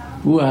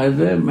who has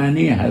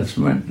many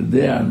husbands,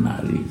 they are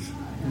Naris.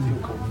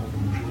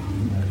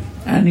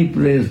 Any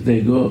place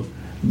they go,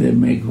 they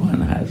make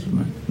one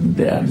husband.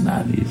 They are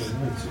Naris.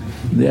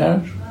 They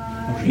are,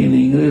 in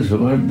English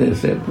word, they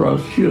say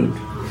prostitute.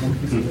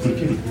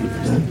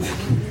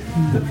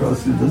 The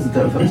prostitute doesn't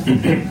have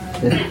husband.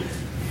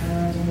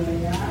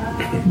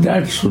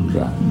 That's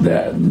Sudra.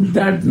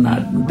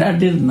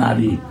 That is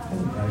Nari.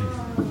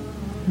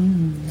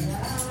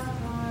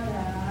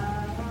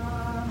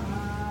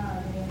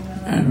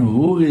 And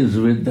who is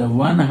with the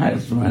one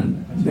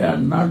husband, they are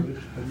not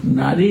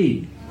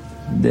Nari.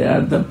 They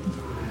are the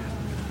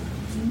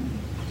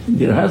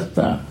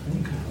Grihastha.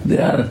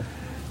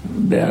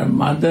 They are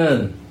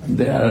mother,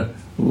 they are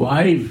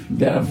wife,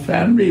 they are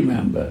family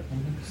member.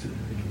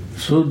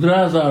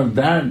 Sudras are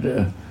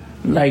that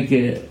like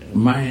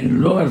my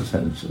lower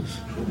senses.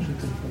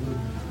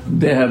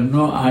 They have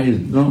no eyes,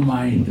 no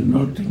mind,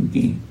 no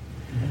thinking.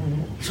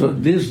 So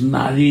this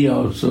Nari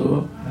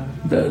also,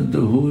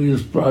 who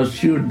is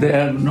prostitute, they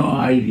have no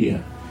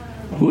idea.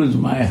 Who is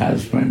my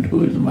husband,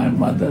 who is my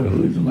mother,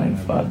 who is my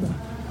father,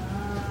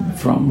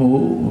 from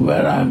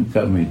where I am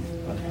coming.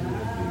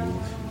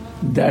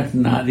 That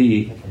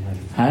Nari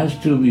has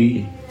to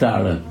be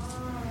Taran.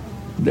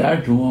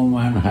 That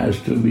woman has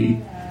to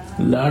be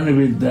learned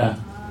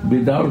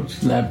without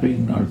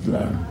slapping, not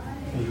learn.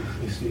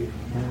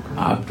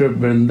 After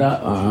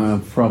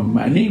from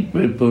many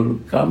people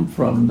come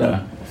from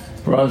the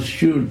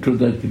prostitute to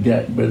the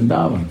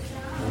Vrindavan.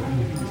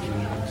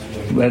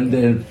 When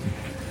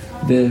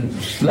they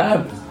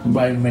slap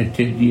by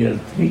material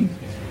things,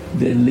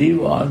 they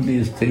leave all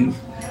these things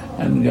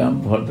and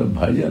come for the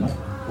bhajan.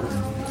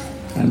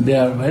 And they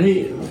are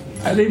very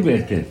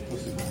elevated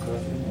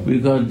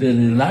because they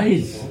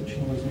realize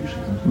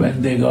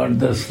when they got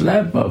the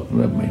slap of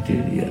the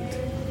material,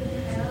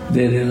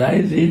 they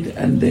realize it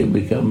and they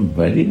become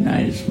very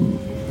nice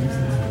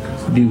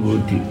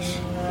devotees.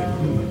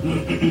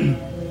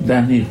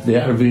 Then if they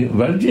are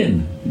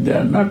virgin, they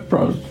are not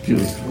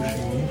prostitutes.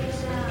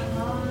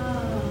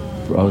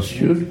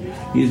 Prostitute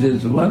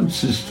is one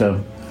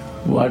system,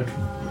 what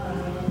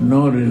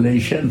no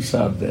relations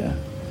are there.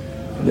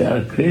 They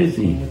are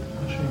crazy,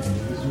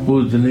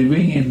 who's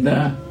living in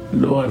the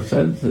lower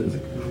senses.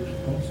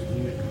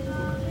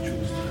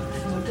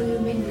 What do you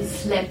mean with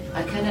slap?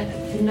 I cannot,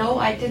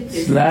 I did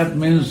this. Slap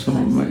means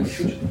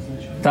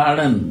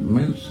taran,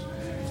 means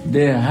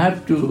they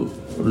have to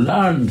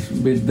learn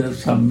with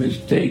some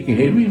mistake,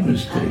 heavy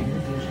mistake.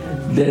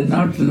 They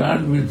not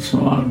learn with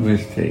small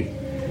mistake.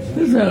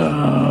 They say,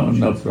 oh,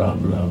 no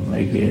problem,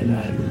 again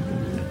I will do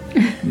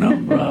that. No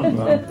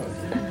problem.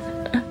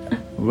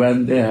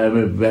 When they have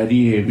a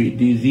very heavy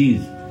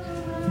disease,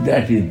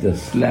 that is the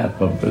slap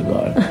of the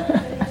God.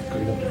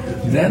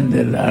 Then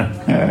they learn.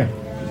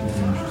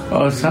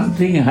 Or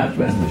something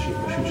happens.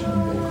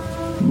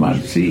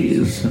 Mercy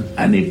is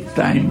any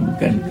time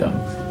can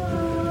come.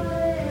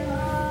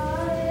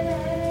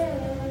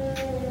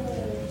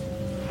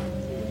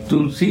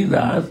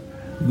 Tulsidas,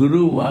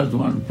 Guru was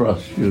one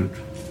prostitute.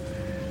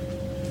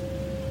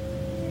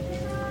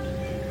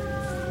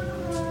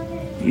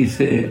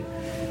 He's a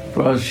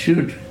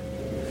prostitute.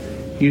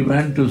 He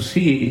went to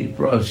see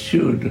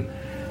prostitute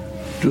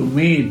to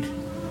meet.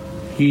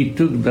 He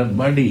took the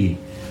body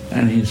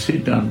and he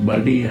sit on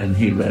body and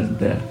he went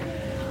there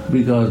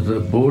because the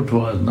boat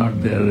was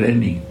not there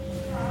raining.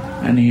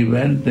 And he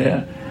went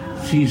there,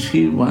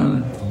 see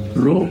one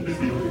rope,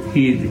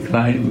 he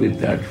climbed with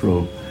that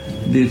rope.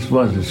 This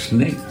was a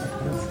snake.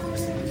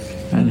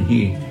 And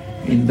he,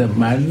 in the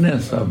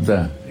madness of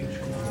the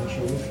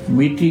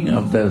meeting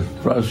of the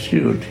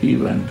prostitute, he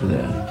went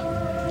there.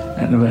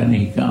 And when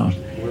he comes,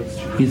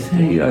 he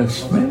said, "You are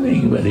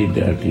smelling very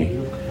dirty."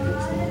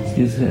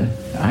 He said,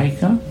 "I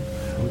come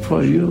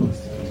for you."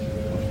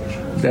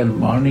 Then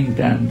morning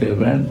time they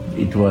went,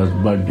 it was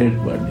but dead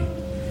body.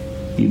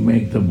 He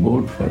made the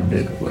boat for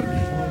dead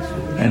body.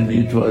 And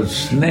it was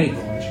snake,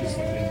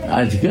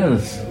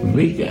 Ajgar's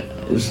big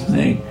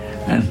snake,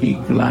 and he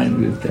climbed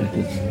with that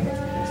snake.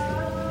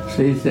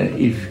 So he said,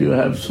 "If you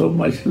have so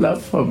much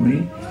love for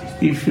me,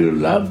 if you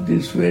love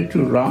this way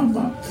to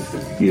Rama,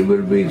 you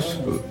will be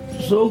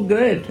so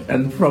great."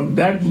 And from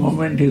that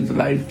moment his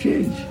life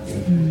changed.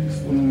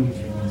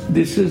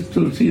 This is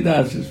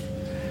Tulsidas'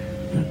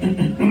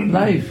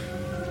 life.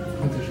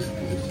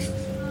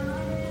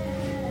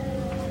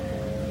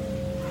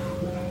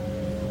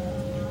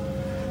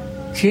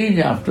 Change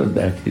after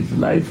that, his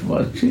life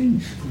was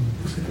changed.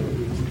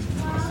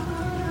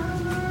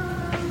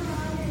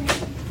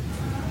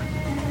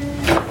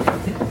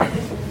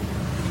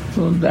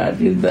 So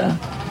that is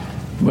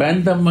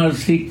when the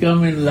mercy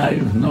come in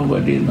life,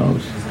 nobody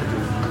knows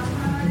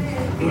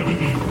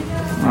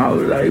how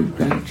life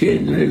can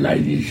change,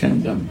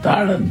 realization come.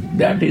 Taran,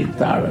 that is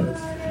Taran.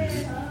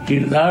 He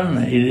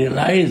learned, he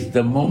realized,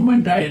 the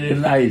moment I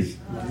realized,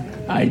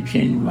 I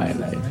changed my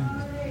life.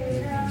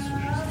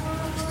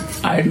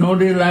 I don't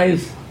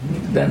realize,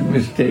 then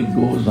mistake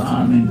goes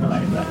on in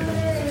my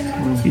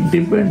life. It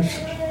depends.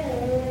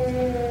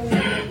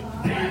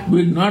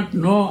 We not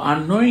know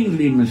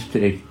unknowingly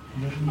mistake.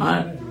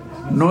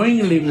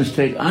 Knowingly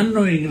mistake,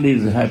 unknowingly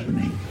is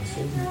happening.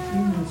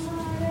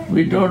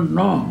 We don't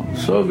know,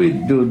 so we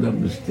do the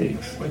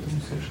mistakes.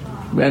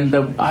 When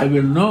I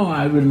will know,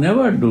 I will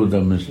never do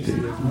the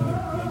mistake.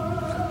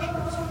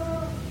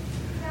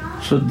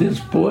 So these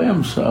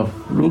poems of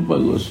Rupa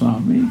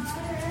Goswami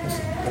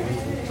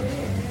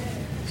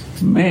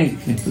make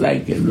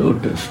like a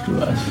lotus to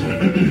us.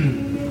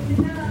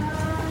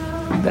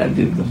 That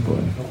is the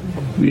point.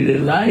 We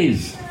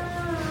realize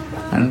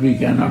and we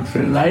cannot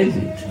realize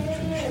it.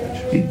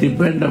 It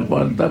depends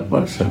upon the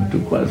person to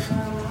person.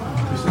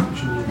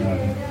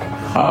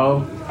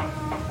 How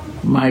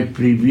my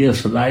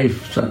previous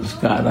life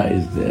sanskara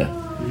is there.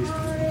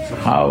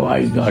 How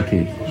I got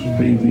it,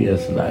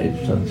 previous life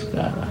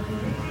sanskara.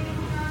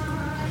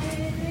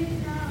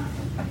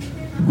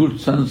 Good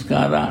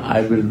sanskara,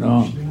 I will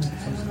know.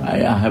 I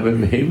have a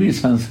heavy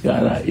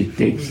sanskara, it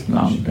takes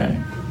long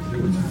time.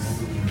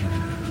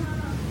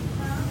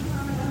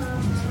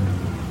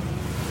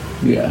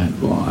 Yeah,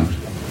 go on.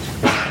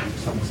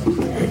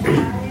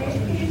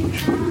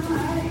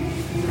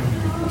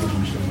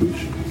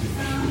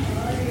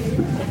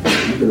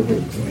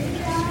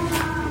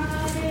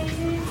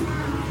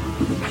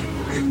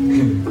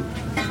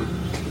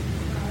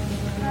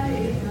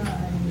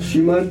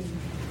 Srimad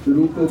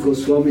Rupa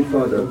Goswami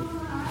Pada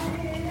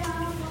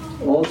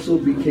also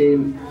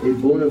became a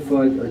bona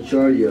fide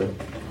acharya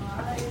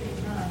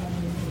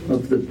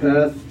of the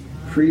path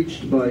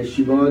preached by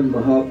Srimad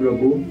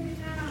Mahaprabhu.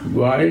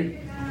 Why?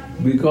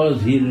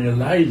 Because he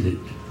realized it.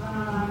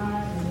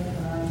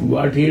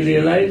 What he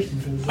realized?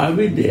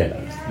 Avidya.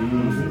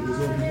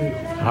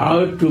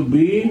 How to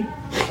be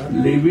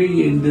living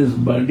in this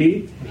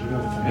body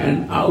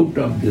and out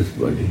of this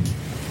body.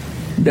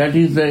 That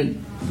is the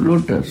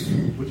lotus.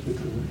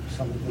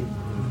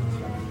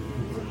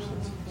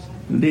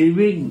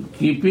 Living,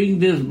 keeping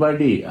this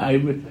body.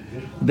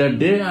 The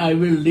day I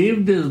will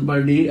leave this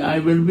body, I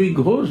will be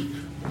ghost.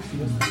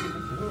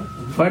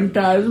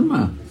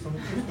 Phantasma.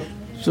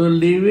 So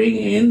living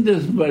in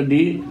this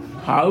body,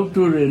 how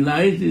to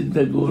realize is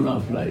the goal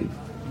of life.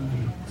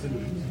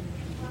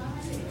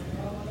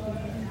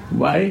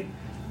 Why?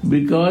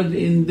 Because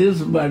in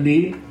this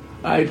body,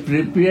 I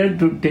prepare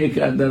to take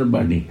other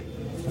body.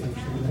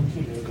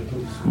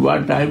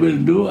 What I will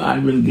do, I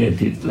will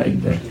get it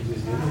like that.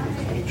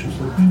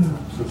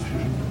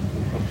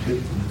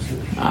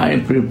 I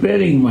am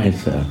preparing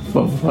myself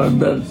for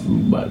further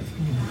birth.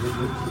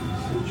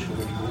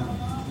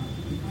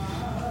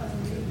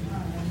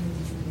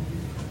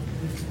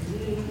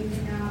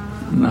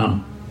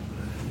 Now,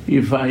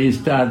 if I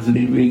start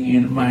living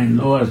in my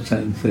lower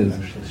senses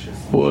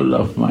whole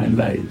of my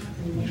life,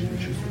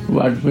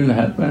 what will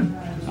happen?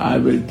 I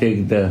will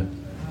take the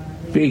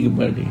pig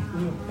body.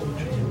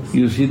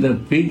 You see, the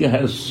pig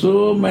has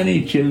so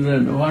many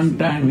children. One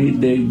time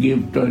they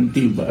give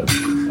 20 births,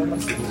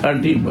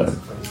 30 births.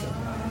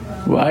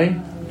 Why?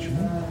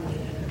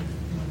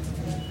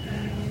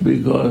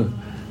 Because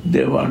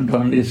they want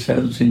only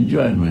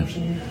self-enjoyment,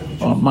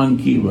 or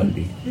monkey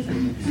body.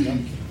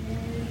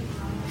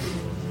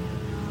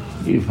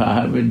 If I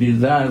have a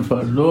desire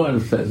for lower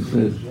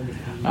senses,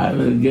 I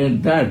will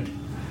get that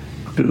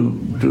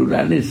to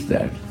relish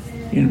that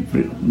in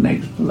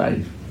next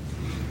life.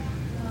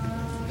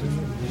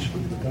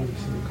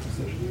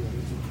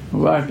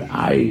 What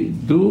I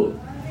do,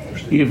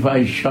 if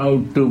I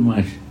shout too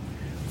much,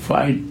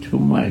 fight too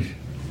much,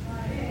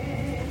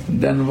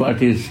 then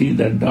what you see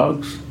the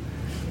dogs,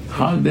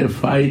 how they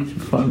fight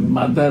for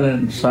mother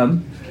and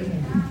son.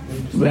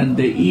 When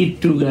they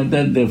eat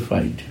together, they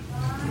fight.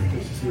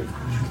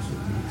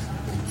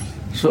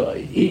 So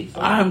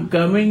I'm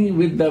coming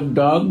with the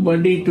dog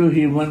body to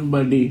human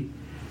body,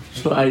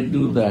 so I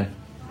do that.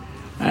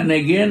 And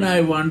again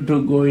I want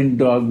to go in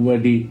dog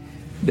body,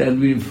 then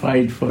we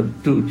fight for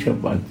 2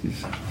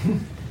 chapatis.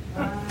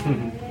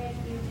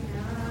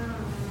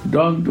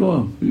 Dog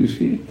do, you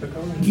see.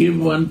 Give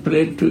 1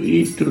 plate to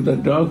eat to the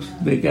dogs,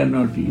 they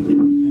cannot eat.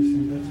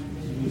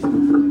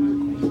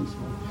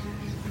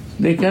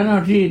 They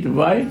cannot eat.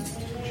 Why?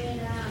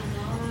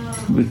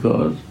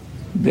 Because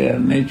their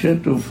nature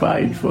to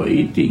fight for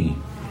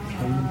eating.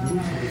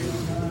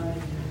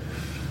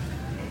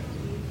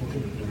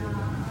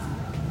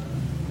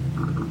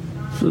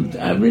 So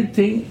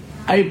everything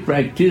I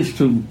practice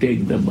to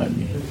take the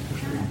money.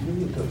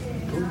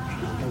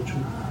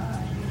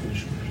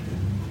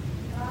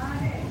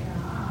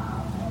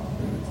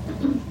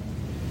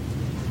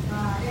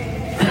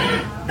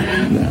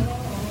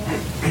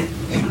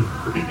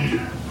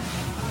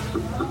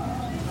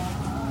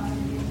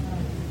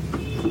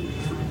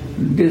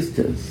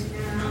 Distance.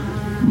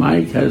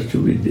 Mic has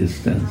to be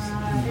distance.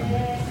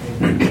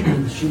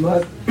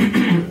 Srimad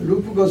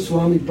Rupa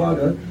Goswami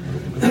Pada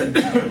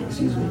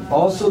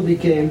also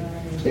became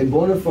a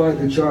bona fide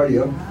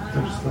acharya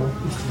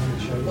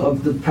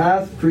of the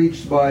path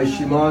preached by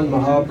Sriman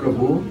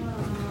Mahaprabhu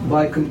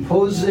by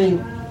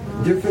composing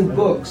different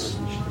books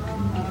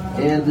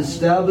and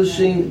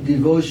establishing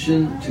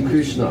devotion to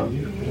Krishna.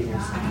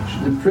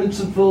 The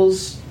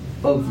principles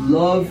of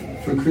love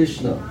for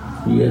Krishna.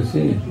 Yes,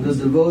 yes. The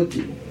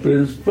devotee.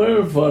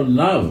 Principle for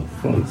love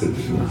for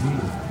Krishna.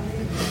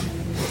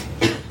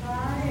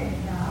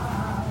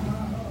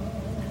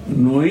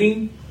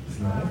 Knowing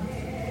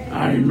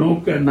I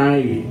know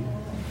Kanai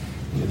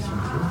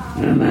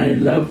and I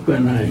love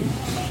Kanai.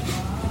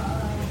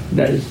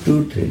 That is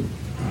 2 things.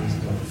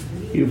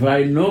 If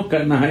I know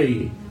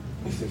Kanai,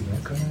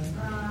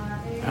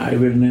 I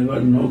will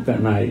never know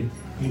Kanai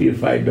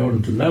if I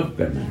don't love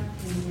Kanai.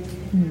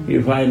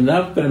 If I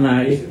love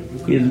Kanai,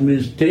 his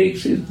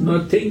mistakes is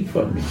nothing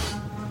for me.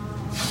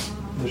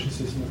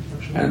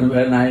 And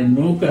when I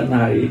know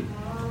Kanai,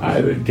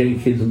 I will take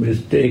his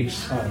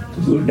mistakes,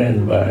 good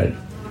and bad.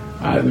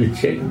 I will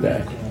check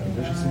that.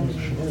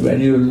 When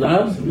you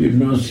love, you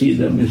don't see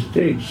the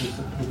mistakes.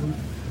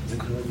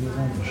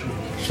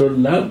 So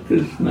love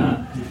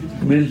Krishna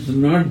means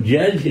not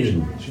judge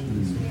him.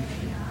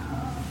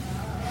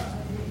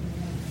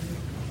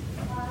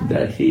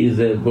 That he is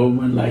a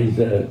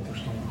womanizer,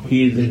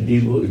 he is a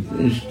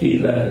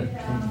stealer,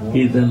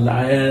 he is a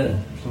liar.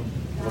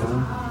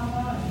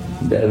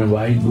 Then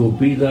why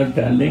gopis are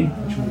telling?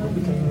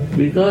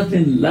 Because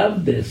in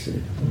love they say.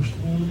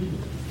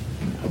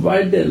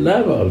 Why they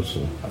love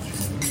also?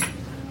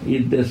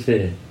 If they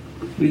say,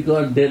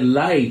 because they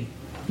like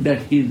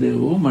that he is a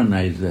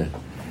womanizer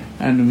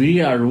and we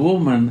are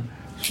women,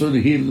 so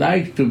he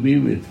likes to be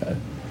with her.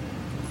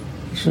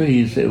 So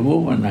he is a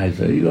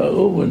womanizer, you are a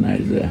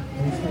womanizer.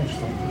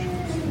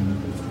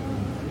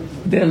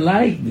 They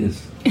like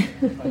this.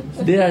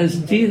 They are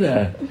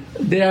stealer.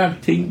 They are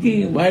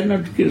thinking, why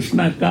not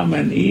Krishna come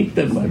and eat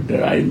the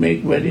butter? I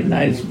make very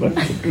nice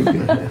butter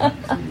today.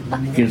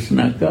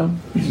 Krishna come.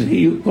 He said,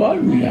 you call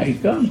me, I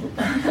come.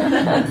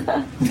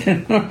 They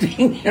are not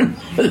thinking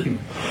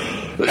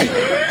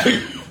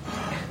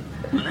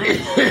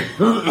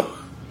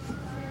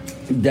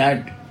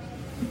that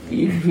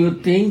if you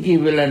think he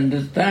will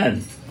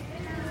understand.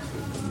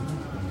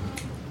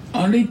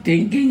 Only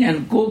thinking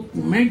and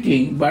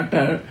making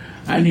butter,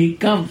 and he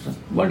comes.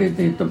 What is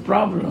the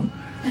problem?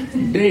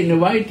 They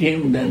invite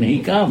him, then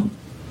he comes.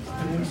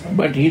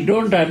 But she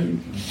don't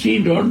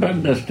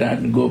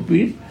understand,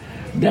 gopis,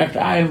 that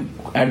I am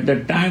at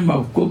the time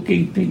of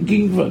cooking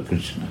thinking for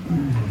Krishna.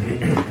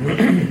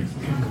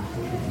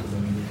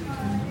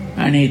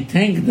 And he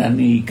thinks, then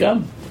he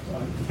comes.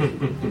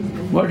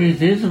 What is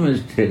his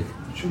mistake?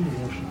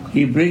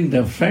 He brings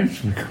the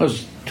friends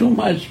because too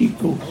much he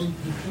cooks.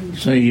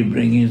 So he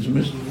brings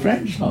his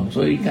friends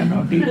also, he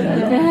cannot eat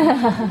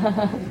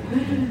alone.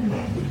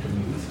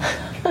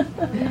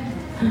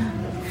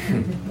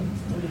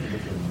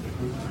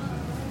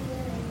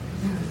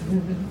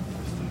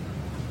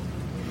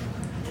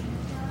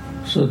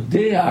 So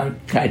they are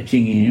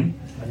catching him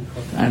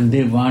and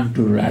they want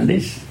to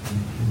relish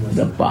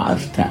the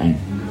pastime.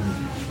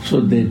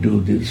 So they do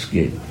this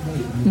game.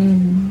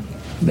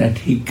 That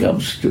he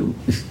comes to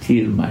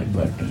steal my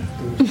butter.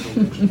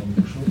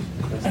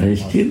 And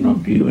still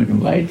not you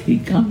invite, he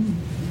comes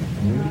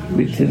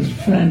with his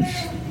friends.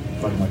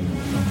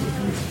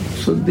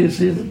 So this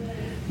is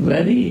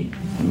very,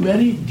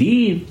 very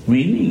deep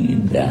meaning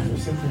in that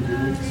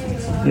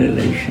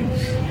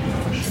relations.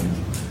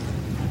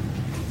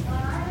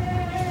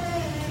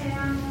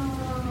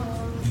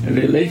 A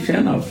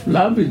relation of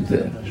love is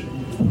there.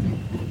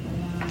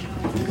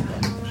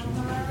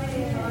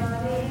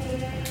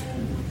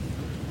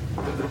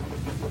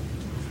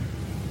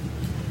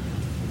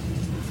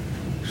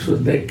 So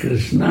that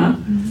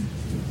Krishna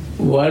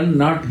were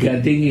not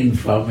getting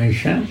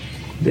information,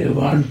 they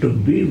want to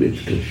be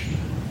with Krishna.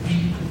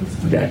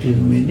 That is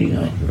meaning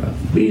of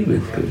love. Be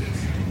with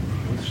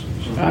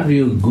Krishna. Are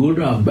you good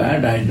or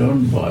bad? I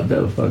don't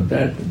bother for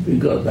that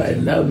because I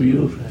love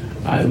you.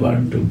 I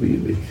want to be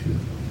with you.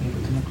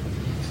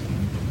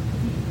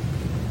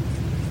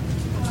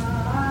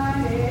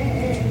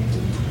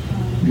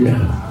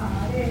 Yeah.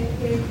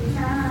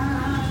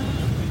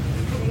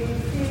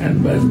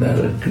 And when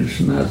the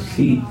Krishna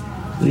see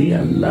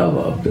real love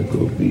of the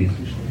gopis,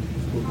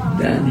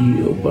 then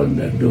he opened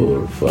the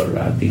door for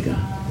Radhika.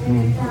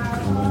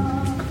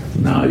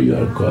 Now you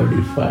are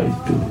qualified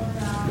to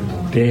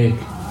take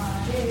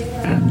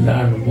and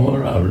learn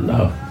more of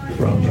love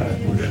from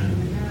Radhika.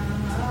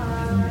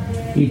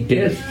 He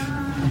tests.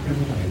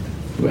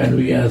 When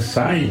we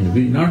assign,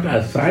 we not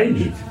assign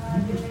it.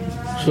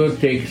 So it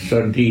takes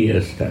 20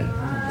 years time.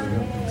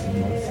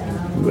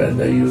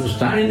 Whether you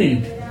sign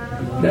it,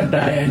 that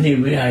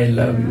anyway I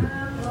love you,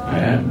 I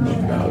have no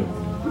doubt.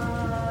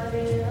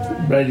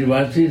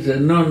 Brajvasi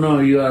said, no,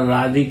 you are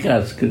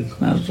Radhika's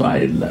Krishna, so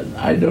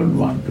I don't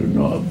want to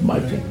know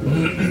much.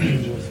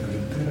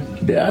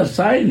 They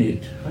assign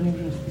it.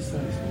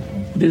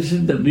 This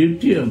is the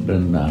beauty of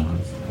Vrindavan.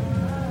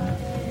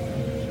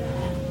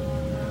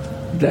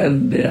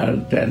 Then they are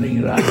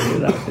telling Radhe,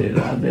 Radhe,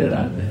 Radhe,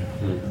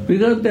 Radhe.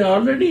 Because they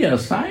already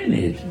assign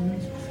it.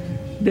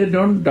 They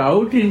don't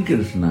doubt in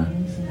Krishna.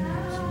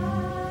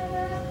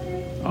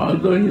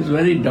 Although he is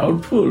very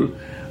doubtful,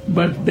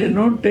 but they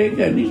don't take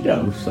any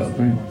doubts of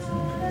him.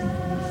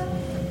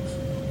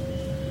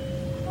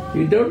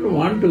 He don't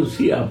want to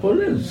see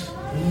opponents.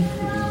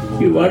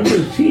 He wants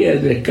to see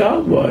as a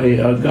cowboy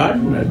or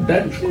gardener,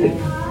 that's it.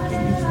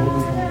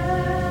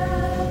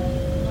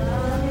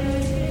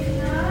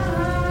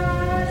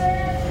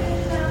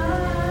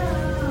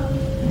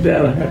 They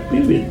are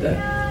happy with that.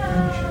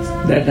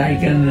 That I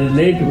can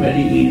relate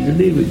very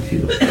easily with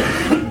you.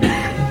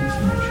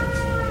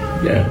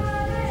 Yeah.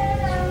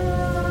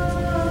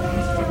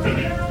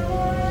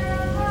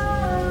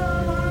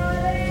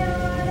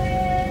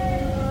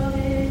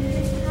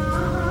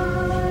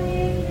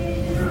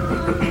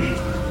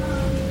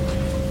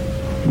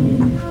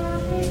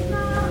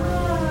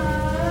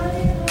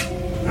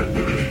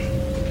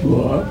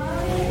 What?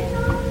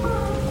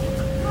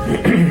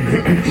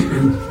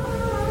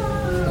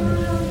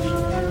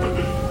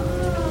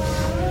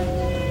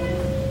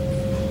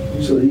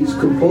 So he's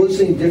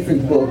composing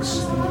different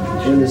books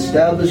and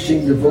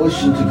establishing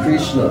devotion to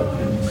Krishna,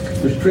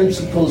 the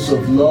principles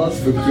of love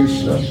for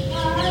Krishna,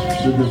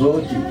 the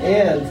devotee,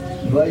 and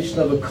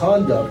Vaishnava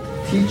conduct,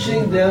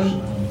 teaching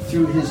them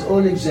through his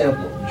own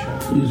example.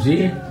 You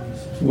see,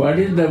 what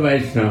is the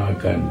Vaishnava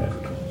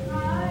conduct?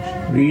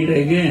 Read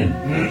again.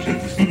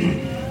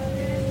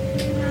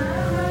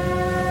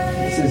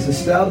 It says,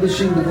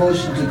 establishing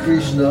devotion to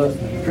Krishna,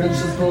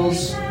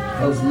 principles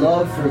of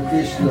love for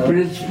Krishna.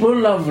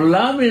 Principle of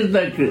love is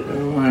the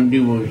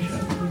devotion.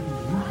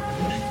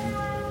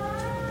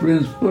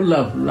 Principle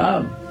of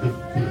love.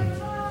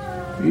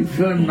 If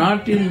you are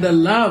not in the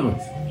love,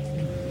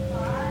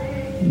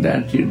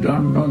 that you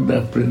don't know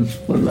the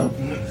principle of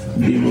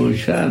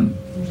devotion.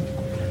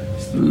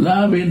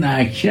 Love in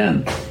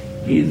action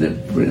is the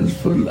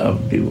principle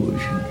of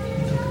devotion.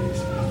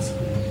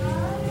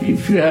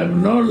 If you have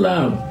no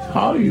love,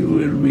 how you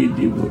will be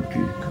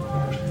devotee?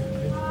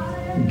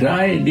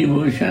 Dry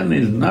devotion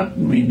is not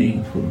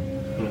meaningful.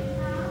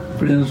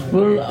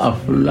 Principle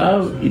of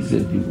love is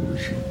a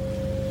devotion.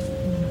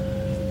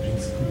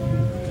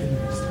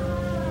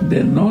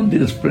 They know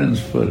this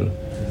principle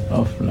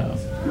of love.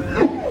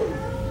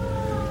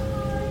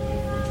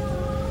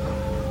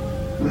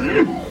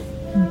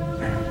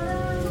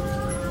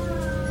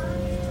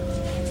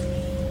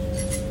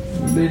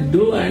 They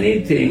do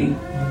anything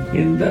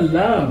in the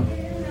love,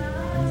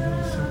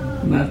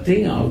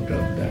 nothing out of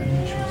that.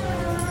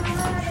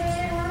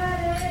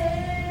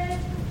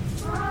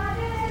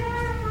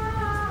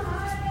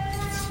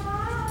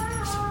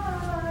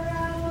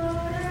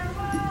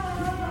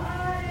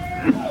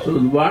 So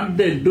what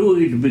they do,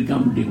 it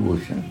becomes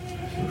devotion.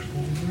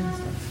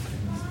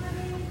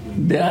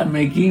 They are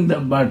making the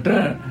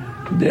butter,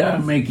 they are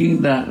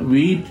making the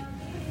wheat,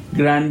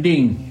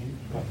 grinding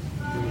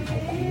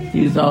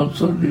is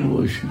also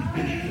devotion.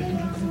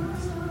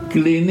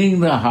 Cleaning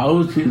the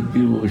house is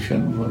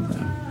devotion for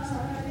them.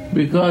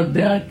 Because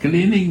they are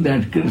cleaning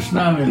that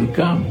Krishna will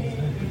come,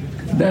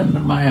 then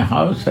my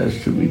house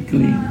has to be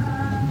clean.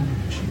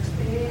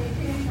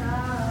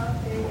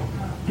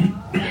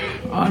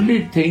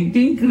 Only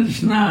thinking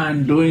Krishna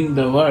and doing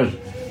the work,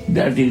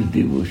 that is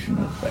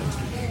devotional practice.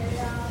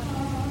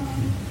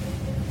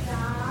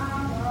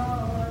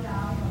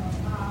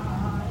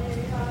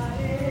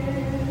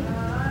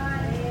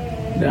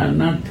 They are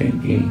not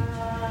thinking.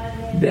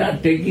 They are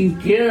taking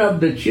care of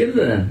the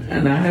children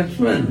and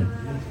husband.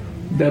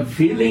 The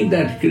feeling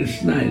that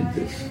Krishna is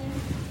this.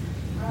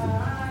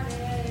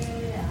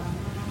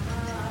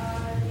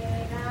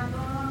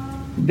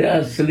 They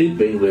are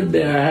sleeping with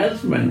their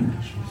husband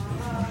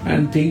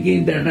and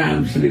thinking that I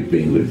am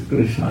sleeping with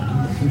Krishna.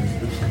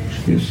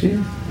 You see?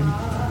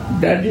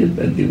 That is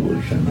the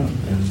devotion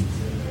of them.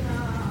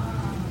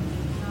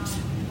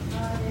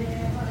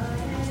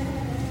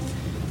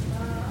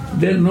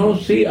 There is no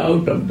see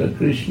out of the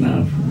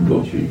Krishna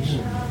gopis.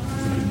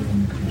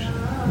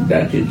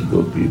 That is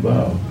Gopi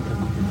Bhav.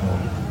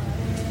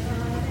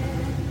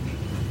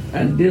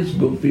 And this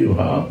Gopi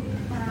Bhav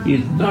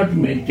is not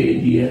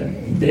material,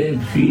 they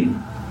feel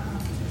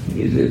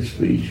is a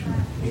spiritual.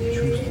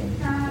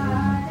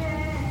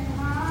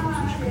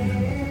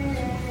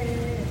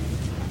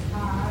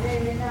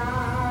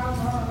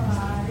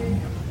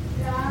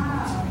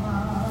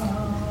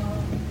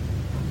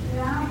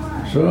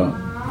 So,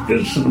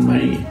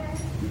 Krishnamai,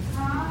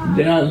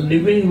 they are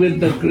living with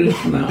the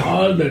Krishna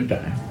all the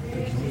time.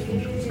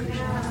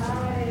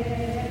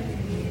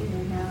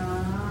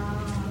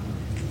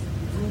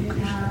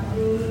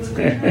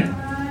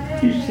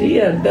 You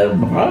see, under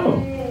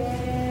bhav.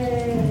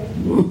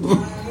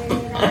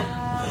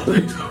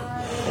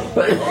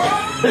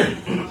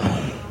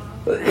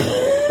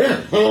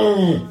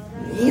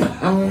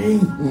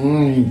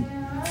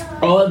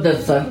 All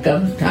the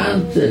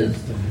circumstances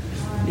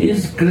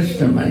is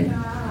Krishnamaya.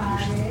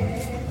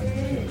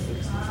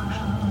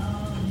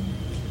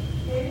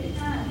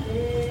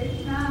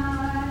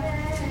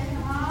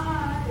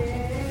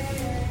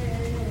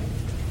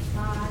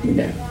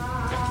 Yeah.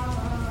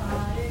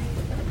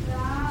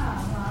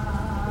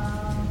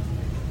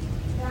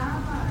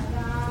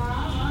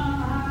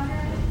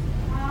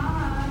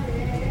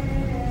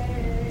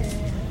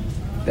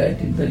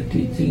 That is the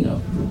teaching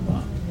of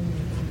Rupa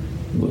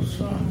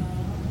Goswami.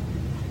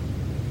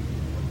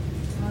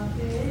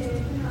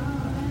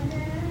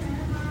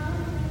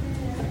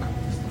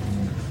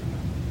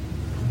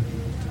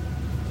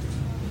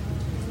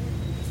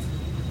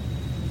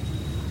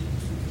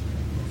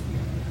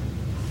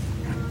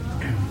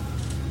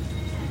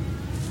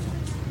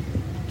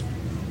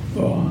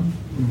 Go on.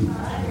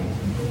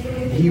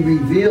 He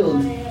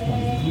revealed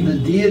the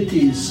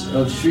deities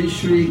of Sri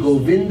Sri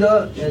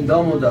Govinda and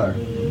Damodar,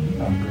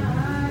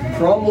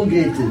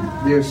 promulgated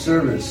their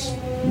service.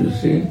 You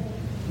see,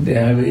 they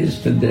have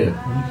Ishtadev,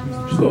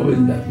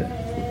 Govinda.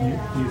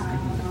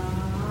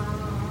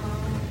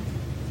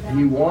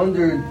 He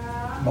wandered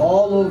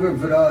all over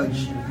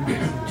Vraj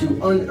to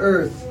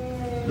unearth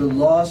the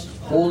lost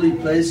holy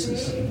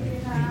places,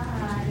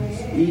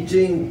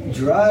 eating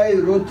dry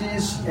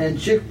rotis and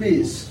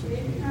chickpeas,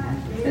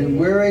 and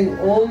wearing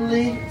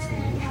only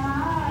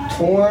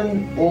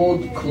torn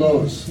old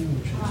clothes.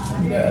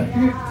 Yeah.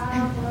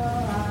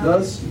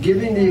 Thus,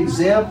 giving the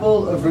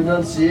example of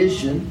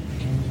renunciation,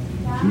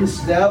 he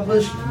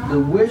established the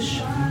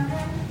wish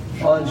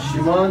on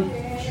Sriman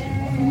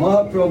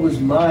Mahaprabhu's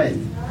mind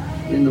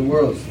in the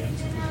world.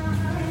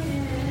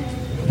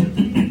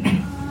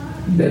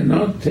 They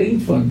not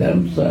think for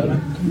themselves,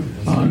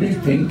 only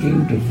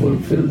thinking to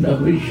fulfill the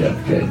wish of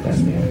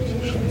Chaitanya.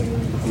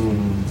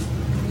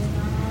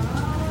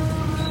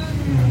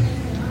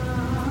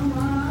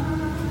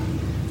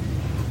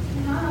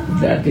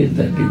 That is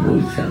the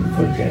devotion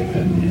for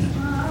Chaitanya.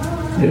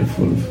 They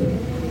fulfill.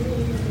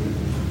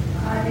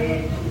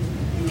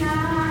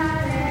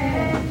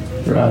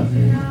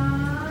 Radhe.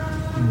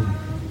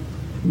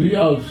 We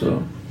also,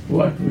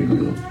 what we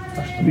do?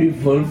 We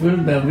fulfill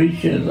the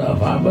wishes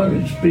of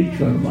our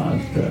spiritual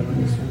master,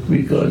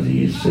 because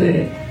he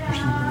said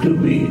to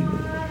be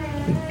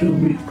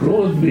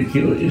close with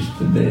you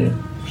Ishtadev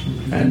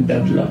and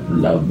develop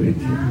love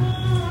with him.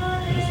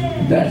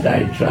 That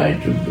I try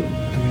to do.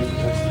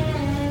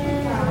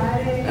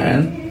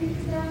 And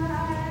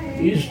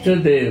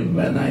Ishtadev,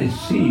 when I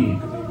see,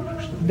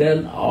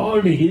 then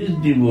all his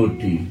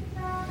devotee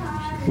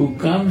who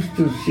comes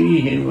to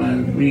see him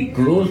and be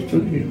close to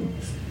him,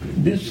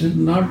 this is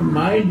not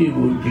my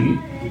devotee,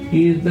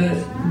 he is the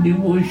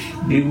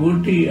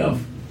devotee of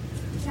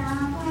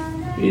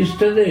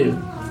Ishtadev.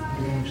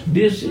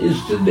 This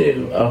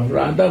Ishtadev of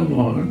Radha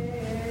Mohan,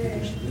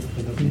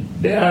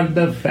 they are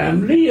the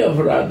family of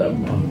Radha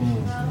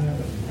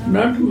Mohan,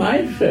 not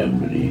my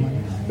family.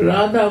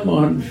 Radha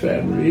Mohan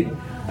family,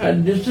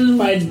 and this is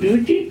my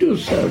duty to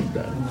serve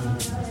them.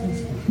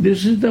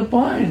 This is the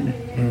point.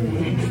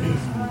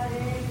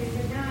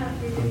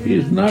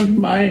 It's not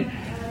my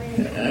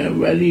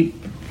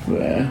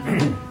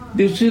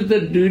this is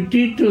the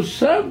duty to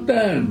serve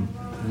them.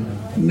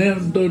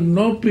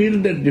 No feel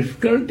the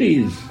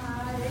difficulties.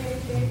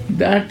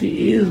 That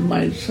is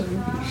my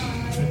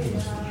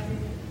service.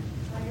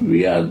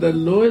 We are the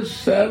lowest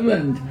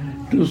servant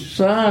to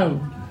serve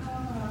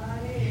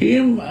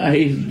him as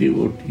his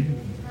devotee.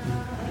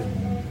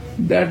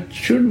 That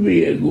should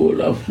be a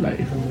goal of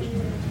life.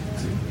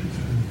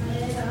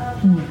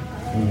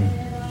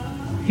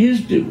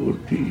 His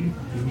devotee,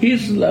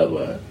 his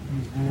lover.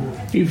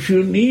 If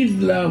you need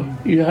love,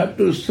 you have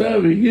to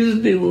serve his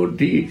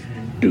devotee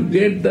to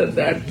get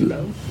that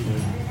love.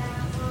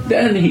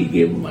 Then he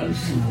gives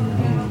mercy.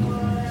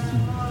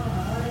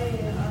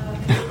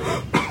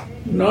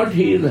 Not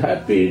he is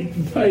happy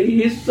by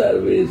his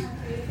service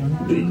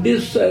with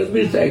this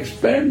service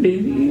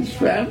expanding his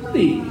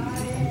family.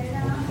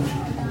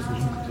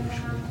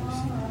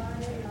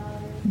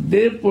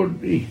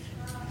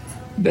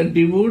 The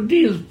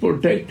devotees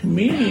protect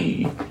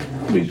me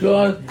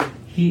because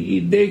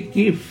they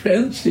keep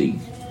fencing.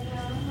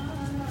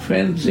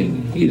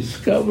 Fencing is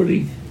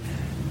covering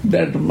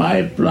that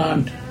my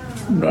plant,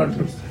 not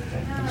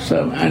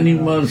some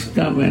animals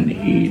come and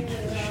eat.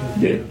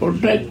 They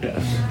protect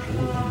us.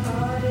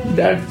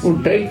 That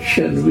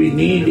protection we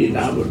need in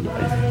our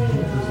life.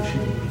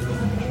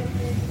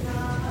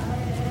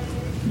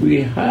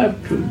 We have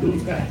to do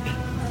that.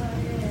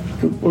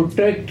 To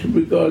protect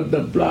because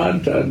the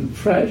plants are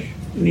fresh,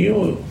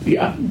 new,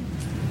 young.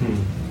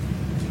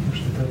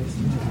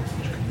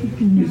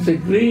 It's a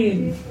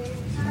green.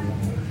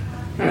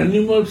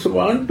 Animals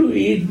want to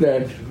eat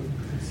that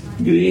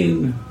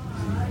green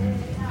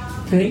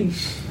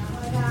things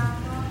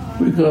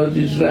because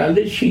it's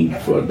relishing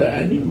for the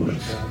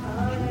animals.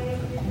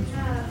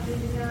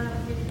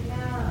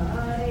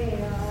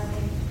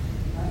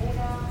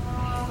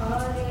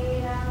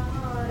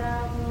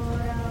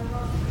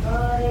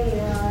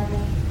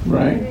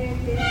 Right?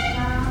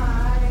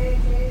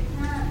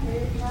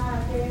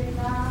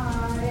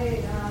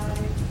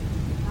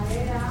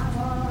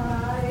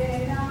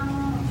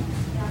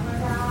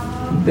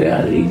 They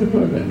are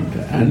ignorant.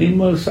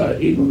 Animals are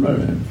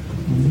ignorant.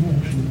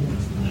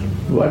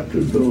 What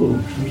to do?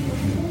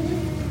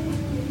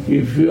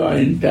 If you are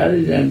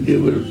intelligent,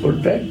 you will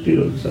protect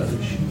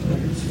yourself.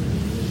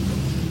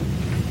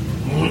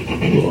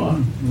 Go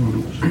on.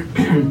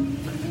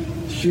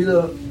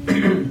 Srila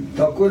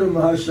Thakur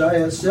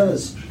Mahashaya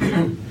says,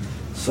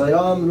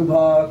 Sayam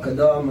Rubha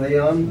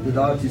Kadamayam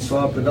Dadati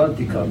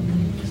Swapadantikam.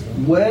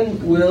 When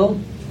will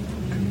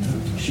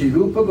Sri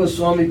Rupa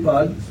Goswami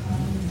Pad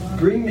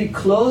bring me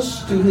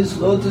close to his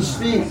lotus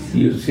feet?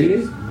 You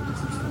see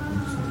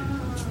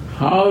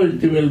how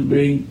it will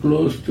bring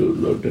close to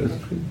lotus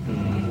feet.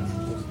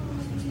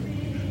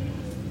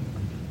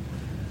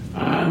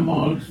 I am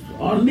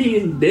only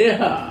in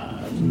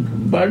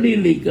Deha,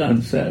 bodily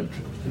concept.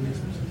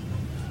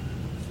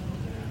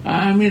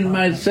 I am in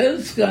my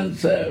sense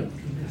concept.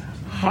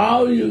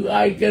 How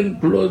I can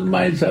close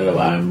myself?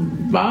 I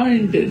am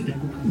blinded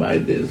by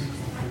this.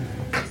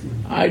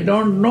 I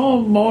don't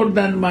know more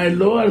than my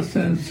lower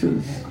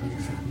senses.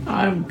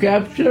 I am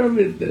captured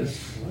with this.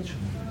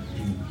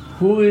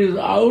 Who is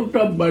out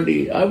of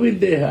body,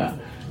 avideha,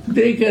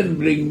 they can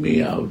bring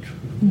me out.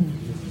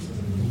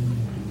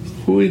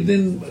 Who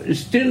is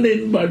still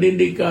in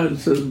bodily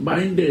conscious,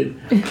 binded,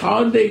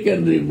 how they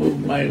can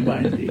remove my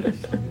bindings?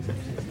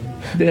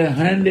 Their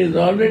hand is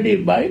already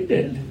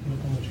binded.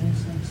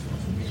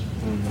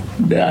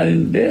 They are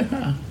in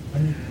deha.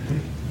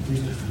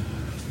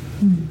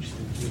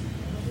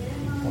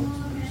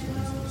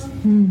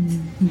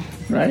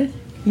 Right?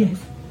 Yes.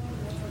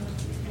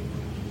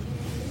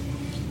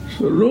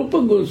 So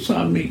Rupa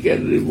Goswami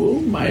can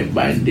remove my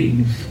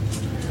bindings,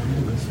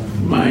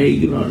 my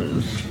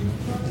ignorance,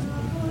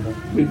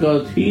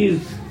 because he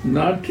is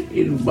not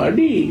in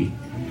body,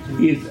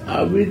 he is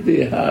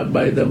avideha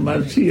by the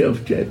mercy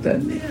of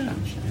Chaitanya.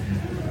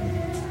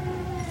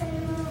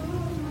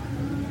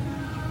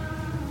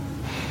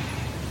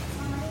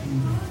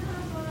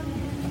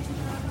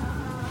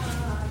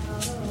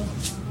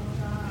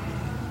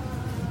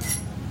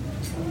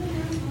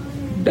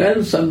 Then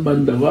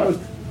Sambandha work.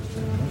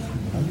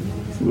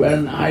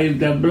 When I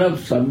develop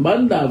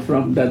Sambandha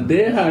from the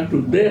Deha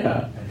to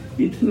Deha,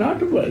 it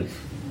not works.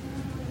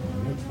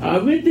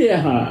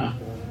 Avideha,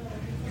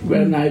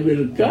 when I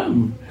will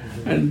come,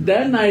 and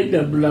then I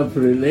develop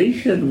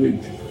relation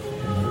with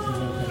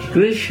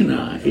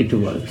Krishna, it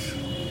works.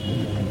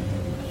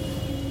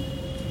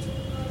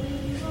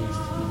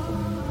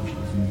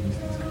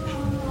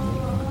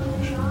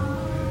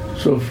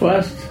 So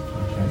first,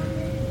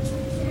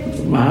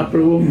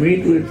 Mahaprabhu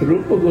meet with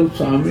Rupa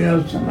Goswami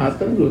or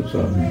Sanatana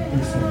Goswami.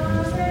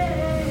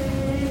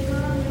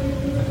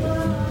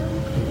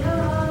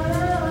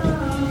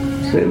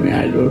 Say me,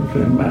 I don't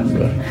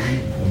remember.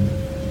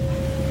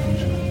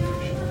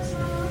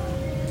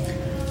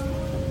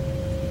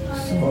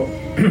 So,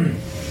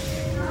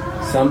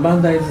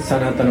 Sambandha is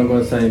Sanatana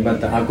Goswami,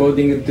 but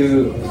according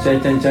to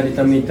Chaitanya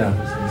Charitamrita,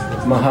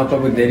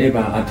 Mahaprabhu deliver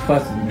at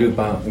first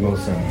Rupa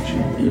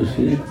Goswami. You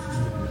see?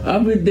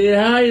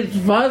 Avideha is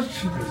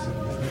first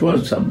for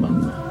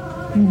Sambandha.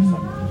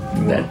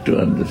 That to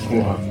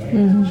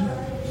understand.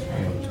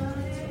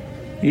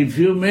 If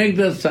you make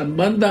the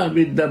Sambandha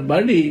with the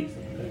body,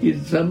 is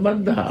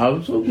Sambandha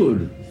also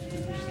good.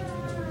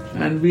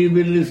 And we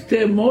will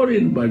stay more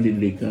in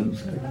bodily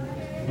concept.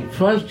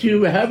 First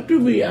you have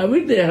to be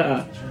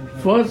avideha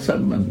for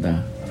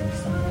Sambandha.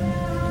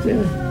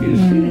 There, you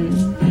see?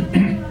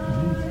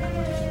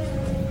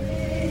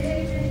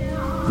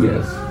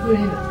 Yes.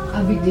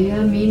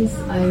 Avideya means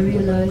I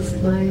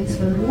realized my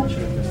swarup.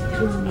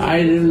 I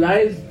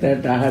realized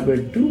that I have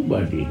a two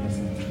body.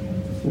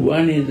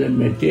 One is a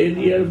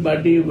material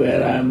body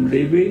where I am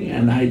living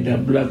and I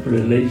develop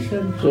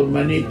relation. So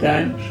many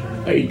times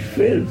it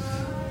fails.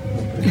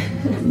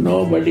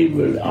 Nobody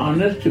will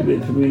honest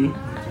with me.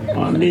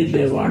 Only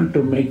they want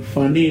to make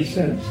funny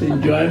sense,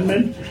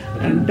 enjoyment,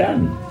 and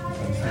done.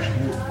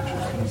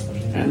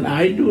 And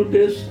I do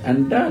this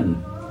and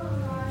done.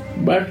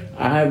 But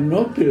I have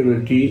no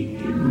purity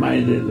in my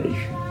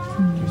relation.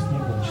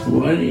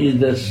 One is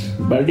the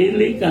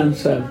bodily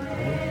concept,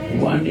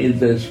 one is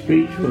the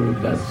spiritual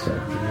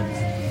concept.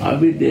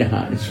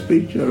 Avidya,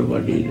 spiritual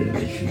body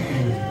relation.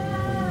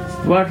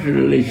 What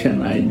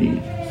relation I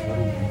need?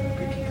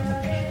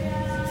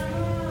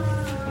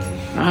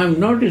 I am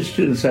not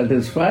still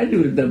satisfied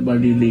with the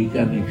bodily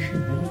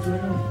connection.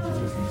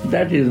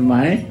 That is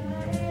my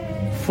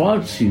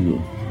false ego.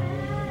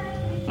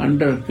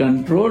 Under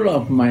control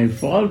of my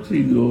false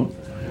ego,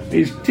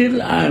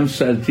 still I am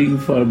searching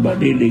for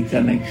bodily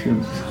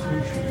connections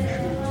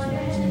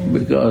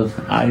because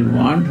I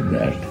want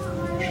that.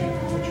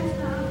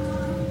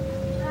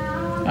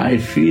 I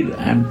feel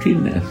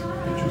emptiness.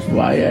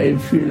 Why I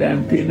feel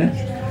emptiness?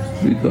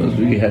 Because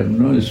we have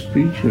no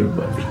spiritual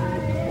body.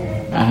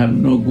 I have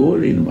no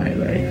goal in my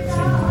life.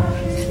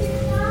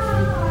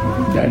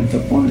 That's the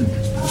point.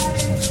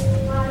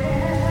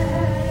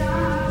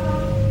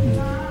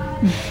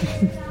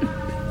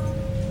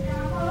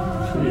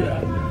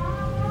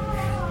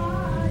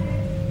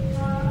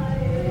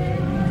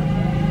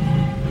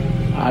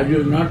 Are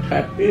you not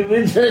happy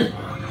with it?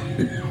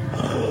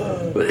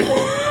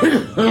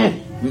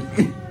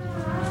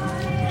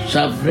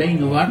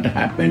 Suffering, what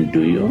happened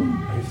to you?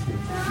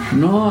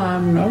 No, I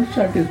am not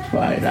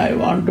satisfied. I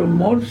want to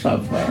more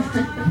suffer.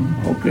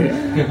 Okay,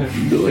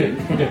 do it.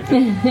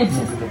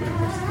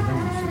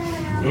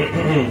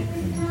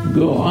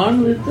 Go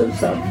on with the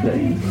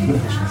suffering.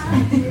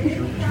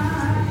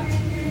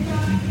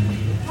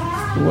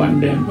 One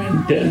day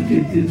mental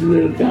disease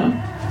will come,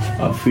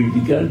 or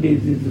physical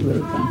disease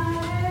will come.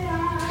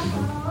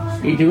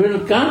 It will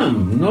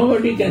come.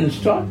 Nobody can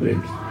stop it.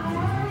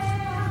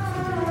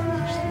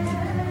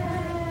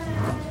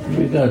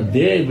 Because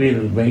they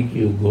will make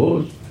you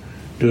ghost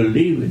to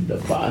live in the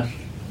past.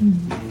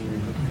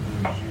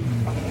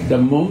 The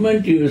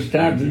moment you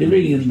start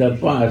living in the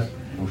past,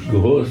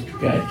 ghost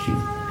catch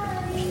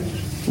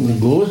you.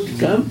 Ghosts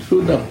come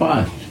through the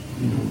past.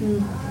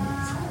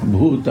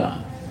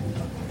 Bhuta.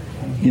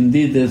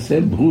 Hindi they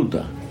say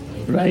bhuta,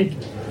 right?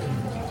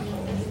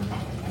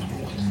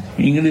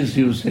 English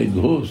you say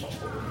ghost.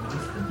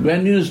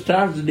 When you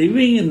start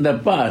living in the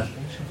past,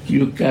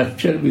 you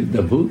capture with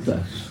the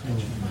bhutas.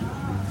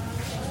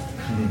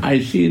 I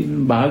see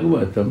in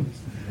Bhagavatam,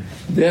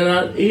 there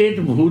are 8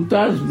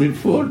 bhutas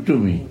before to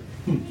me.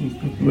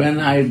 When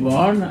I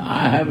born,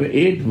 I have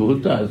 8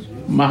 bhutas,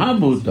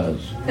 mahabhutas.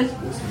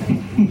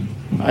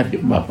 Hare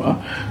Baba.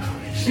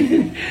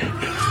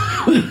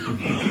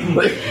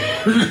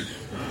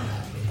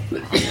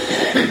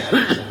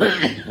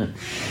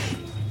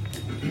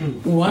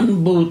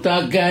 One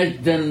bhuta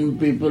catch, then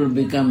people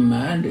become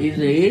mad. Is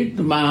 8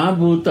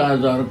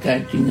 mahabhutas are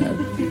catching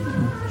us.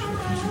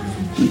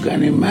 You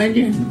can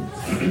imagine.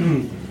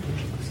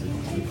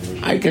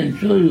 I can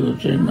show you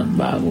Srimad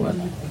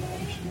Bhagavatam.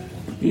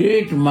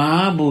 8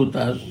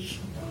 mahabhutas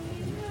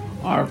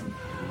are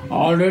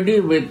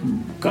already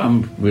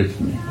come with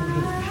me.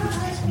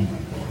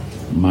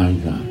 My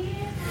God.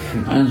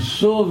 And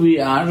so we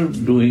are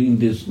doing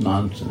this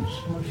nonsense.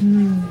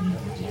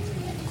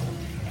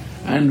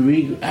 And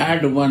we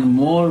add one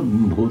more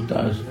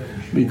bhutas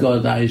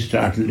because I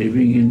start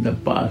living in the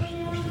past.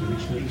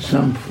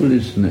 Some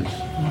foolishness.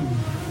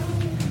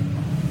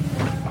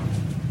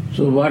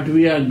 So what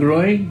we are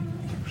growing?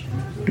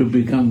 To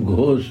become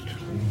ghost.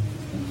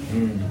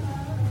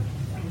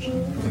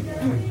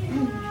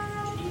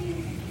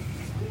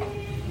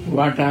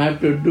 What I have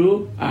to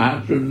do? I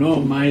have to know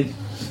my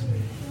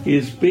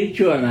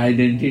spiritual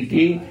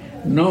identity.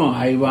 No,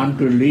 I want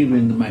to live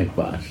in my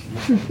past.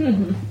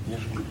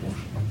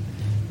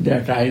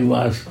 That I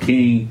was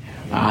king,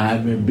 I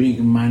have a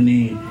big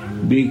money,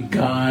 big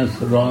cars,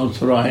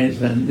 Rolls Royce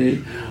and this.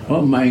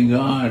 Oh my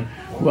God,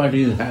 what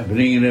is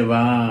happening,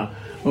 Reva?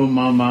 Oh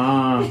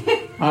Mama,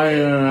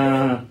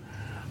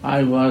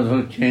 I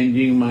was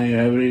changing my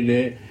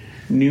everyday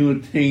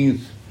new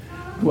things.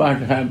 What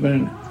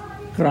happened?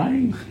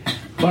 Crying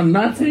for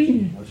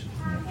nothing.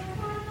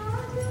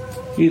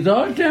 It's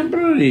all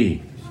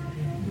temporary.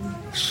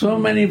 So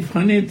many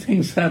funny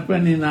things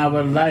happen in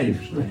our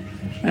lives.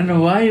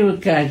 And why you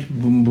catch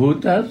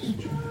bhutas?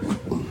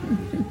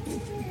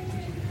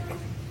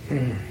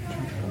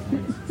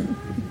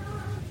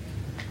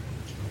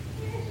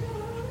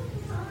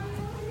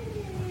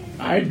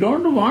 I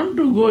don't want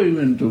to go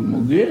even to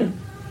Munger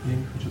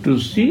to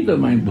see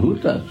my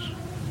bhutas.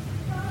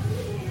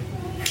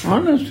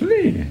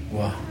 Honestly.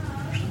 Wow.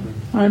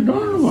 I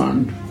don't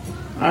want.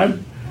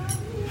 I'm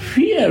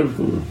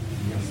fearful.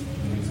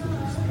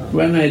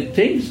 When I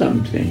think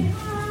something,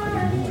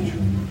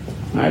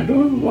 I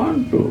don't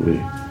want to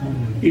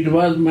be. It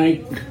was my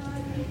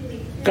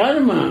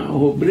karma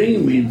who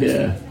bring me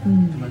there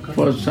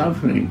for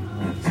suffering.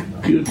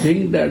 You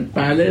think that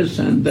palace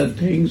and the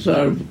things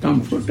are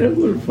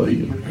comfortable for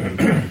you.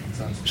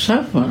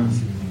 Suffer.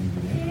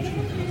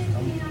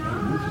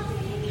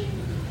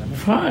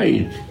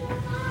 fight.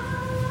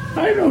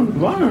 I don't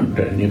want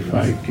any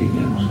fighting.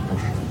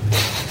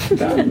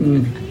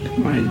 Done.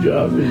 My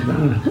job is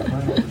done.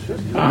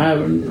 I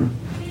haven't.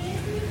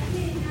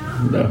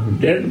 The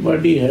dead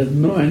body has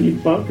no any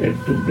pocket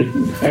to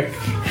bring back.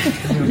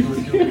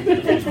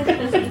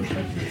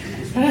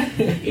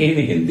 In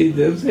Hindi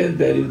they say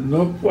there is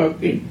no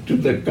pocket to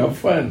the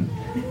kafan.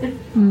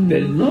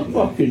 There is no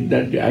pocket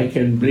that I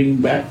can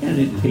bring back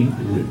anything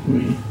with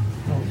me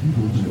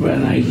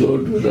when I go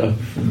to the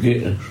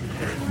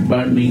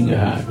burning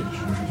heart.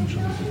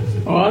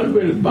 All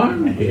will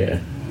burn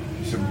here.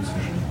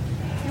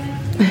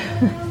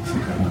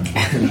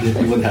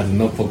 You would have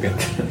no pocket.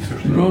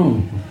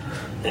 No.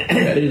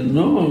 There is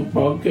no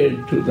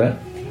pocket to that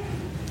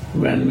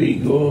when we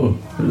go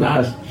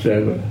last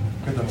travel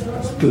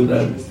to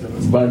the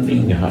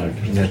burning heart.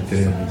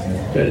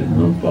 There is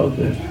no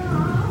pocket.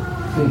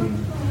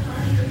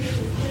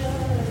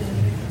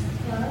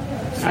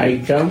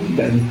 I come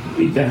then,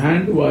 if the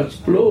hand was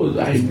closed,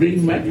 I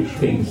bring many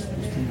things.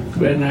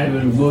 When I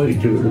will go,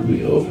 it will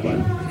be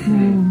open.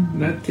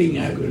 Nothing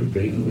I will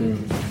bring with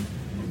me.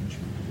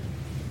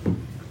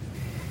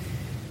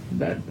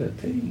 That's the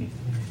thing.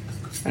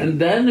 And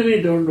then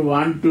we don't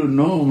want to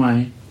know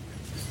my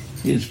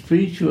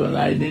spiritual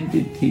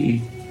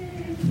identity.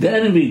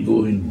 Then we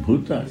go in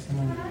Bhuta.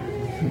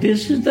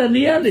 This is the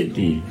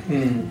reality.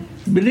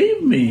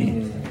 Believe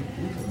me.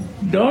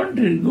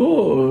 Don't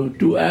go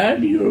to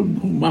add your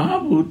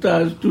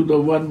Mahabhutas to the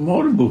one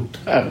more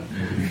Bhuta.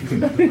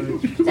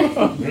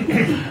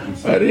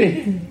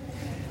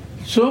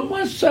 So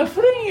much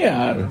suffering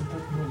here.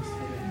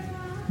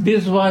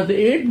 This was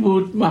 8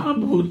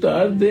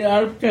 Mahabhutas, they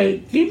are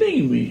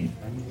killing me.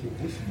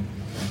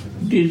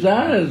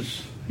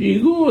 Desires,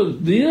 egos,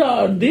 they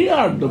are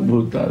the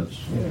Bhutas.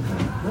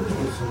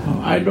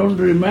 I don't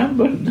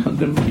remember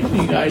the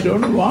meaning, I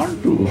don't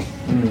want to.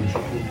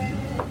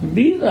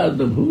 These are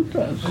the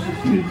Bhutas.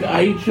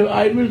 I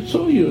will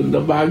show you, the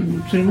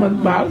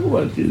Srimad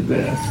Bhagavat is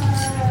there.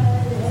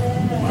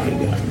 My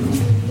God.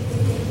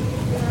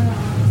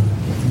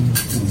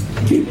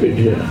 Keep it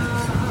here.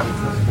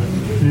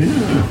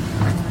 Yeah.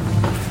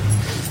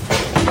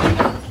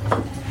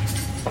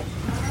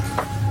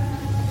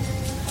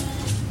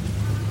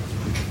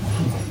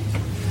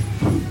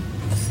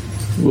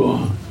 Go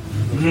on.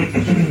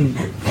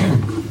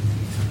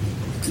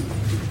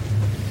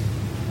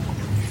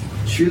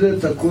 Srila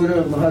Thakur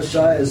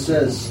Mahashaya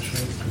says,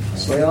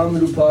 Swayam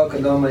Rupa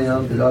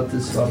Kadamayam Pirata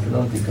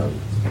Svapanantikam.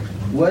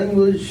 When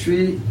will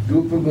Sri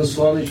Rupa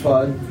Goswami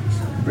Pad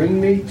bring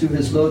me to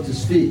his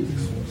lotus feet?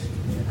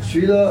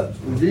 Srila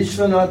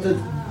Vishwanatha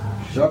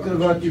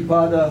Chakravarti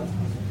Pada.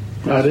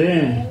 Are,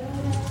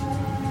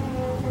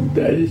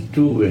 there is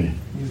 2 ways.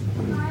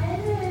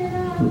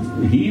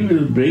 He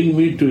will bring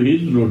me to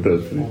his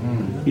lotus feet.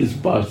 It's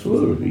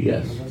possible,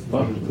 yes,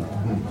 possible.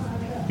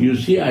 You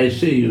see, I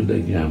say you the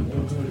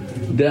example.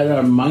 There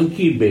are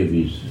monkey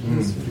babies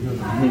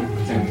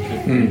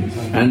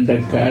and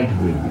the cat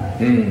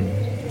baby.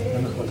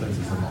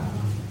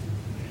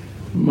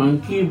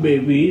 Monkey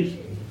babies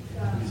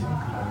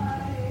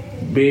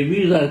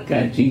are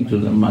catching to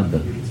the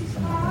mother.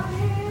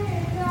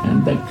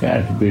 And the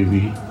cat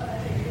baby,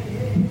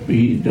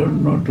 he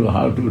don't know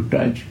how to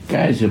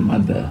catch a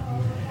mother.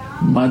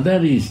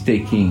 Mother is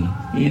taking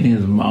in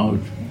his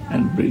mouth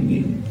and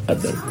bringing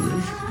other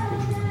place.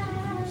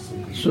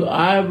 So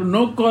I have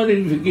no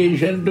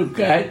qualification to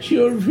catch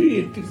your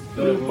feet,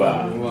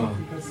 Rupa.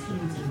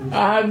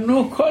 I have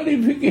no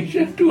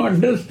qualification to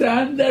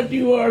understand that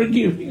you are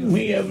giving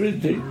me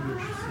everything.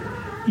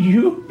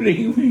 You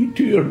bring me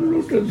to your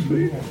lotus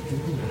feet.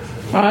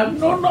 I have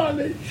no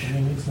knowledge.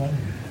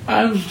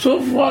 I am so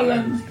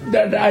fallen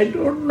that I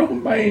don't know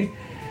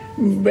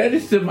where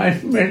is my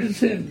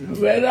medicine?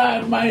 Where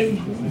are my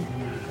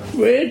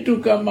way to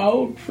come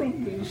out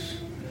from this?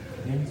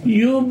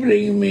 You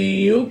bring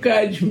me, you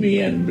catch me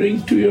and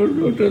bring to your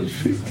lotus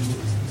feet.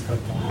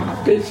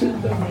 This is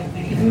the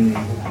meaning.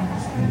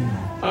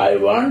 I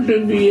want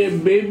to be a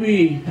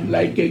baby,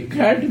 like a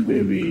cat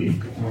baby.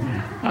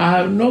 I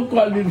have no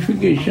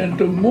qualification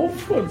to move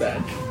for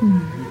that.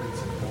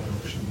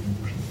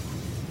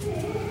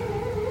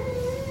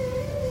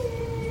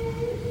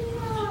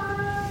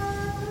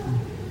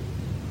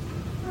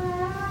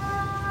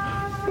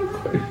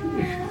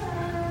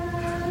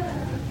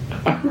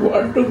 I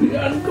want to be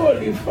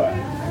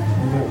unqualified.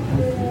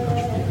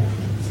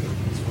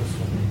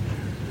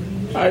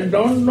 I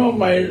don't know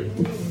my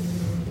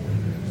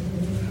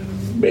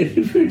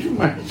benefit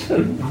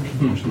myself.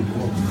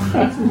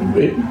 I'm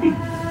baby.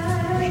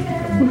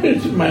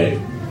 Where's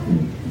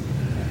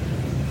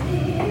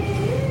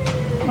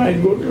my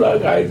good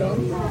luck? I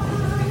don't know.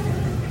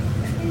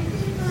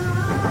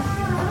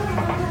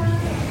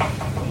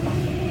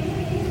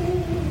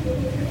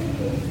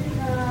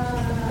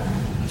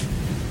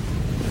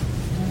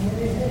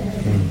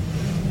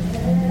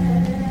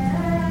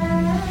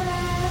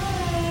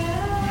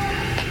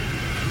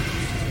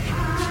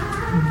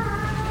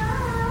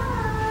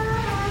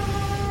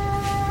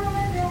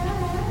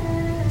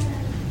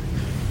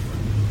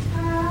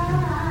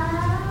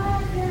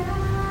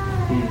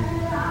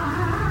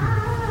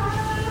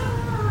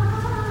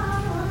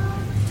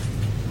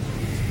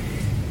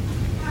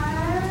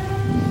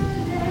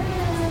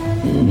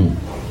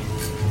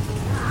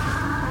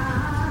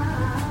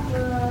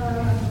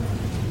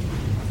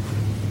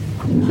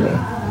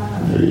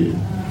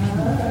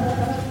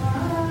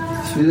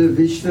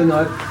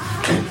 Nishtanath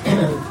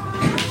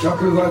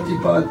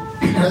Chakravarti Pad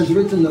has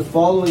written the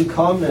following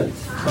comment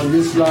on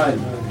this line.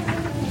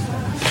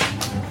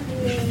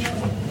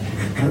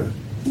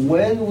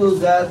 When will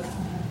that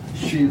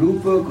Sri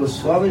Rupa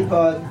Goswami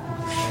Pad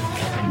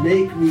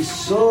make me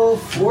so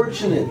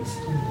fortunate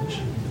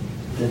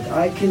that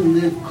I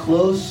can live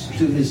close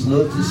to his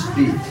lotus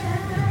feet?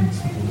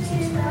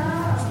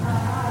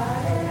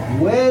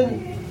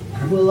 When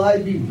will I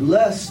be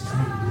blessed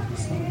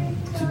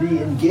to be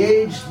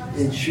engaged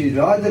in Sri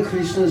Radha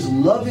Krishna's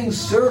loving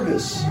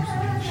service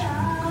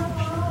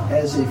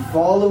as a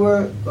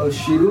follower of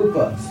Sri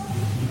Rupa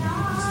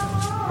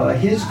by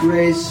his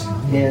grace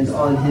and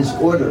on his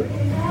order?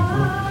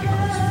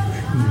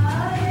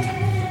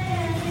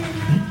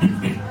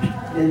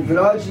 In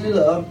Vraj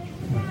Lila,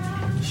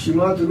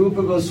 Srimati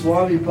Rupa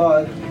Goswami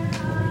Pad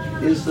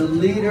is the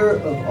leader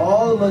of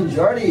all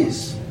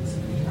Manjaris,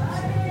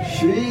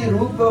 Sri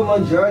Rupa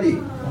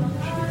Manjari.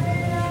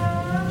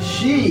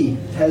 She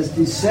has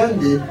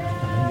descended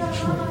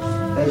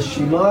as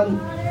Shriman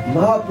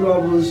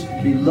Mahaprabhu's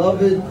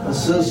beloved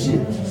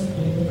associate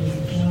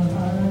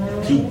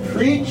to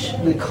preach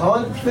the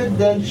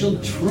confidential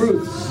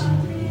truths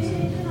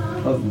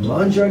of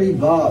Manjari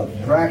Bhav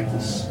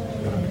practice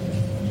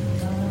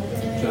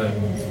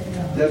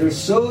that are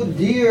so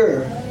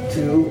dear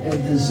to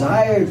and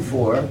desired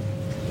for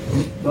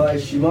by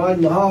Shriman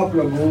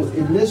Mahaprabhu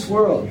in this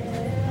world,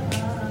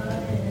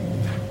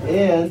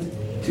 and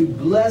to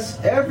bless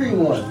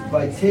everyone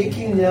by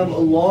taking them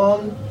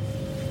along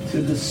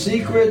to the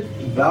secret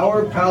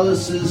bower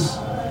palaces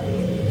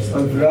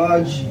of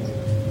Raj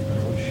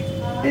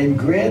and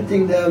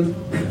granting them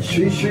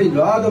Sri Sri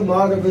Radha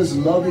Madhava's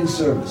loving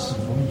service.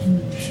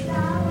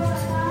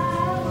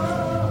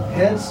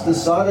 Hence the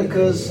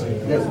sadhakas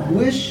that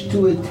wish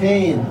to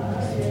attain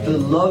the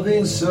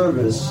loving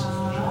service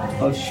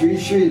of Sri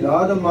Sri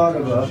Radha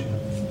Madhava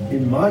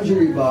in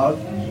Manjari Bhav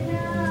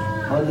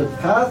on the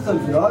path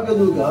of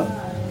Raganuga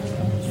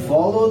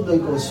followed the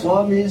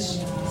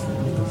Goswamis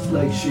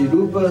like Sri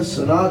Rupa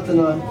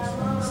Sanatana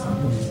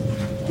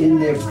in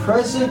their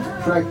present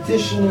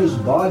practitioners'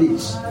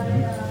 bodies.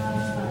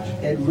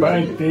 And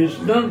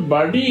practitioner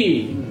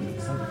body.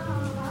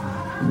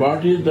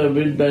 What is the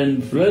with the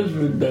influence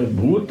with the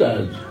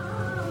bhutas?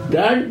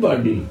 That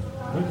body.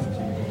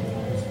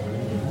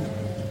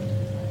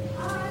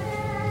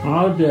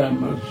 How they are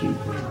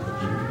merciful.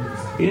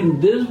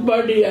 In this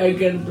body I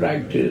can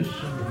practice.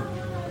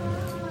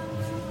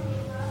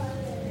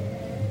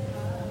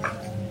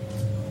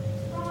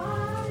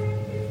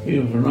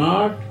 If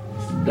not,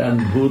 then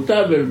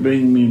Bhuta will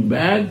bring me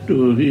back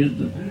to his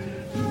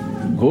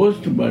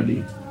ghost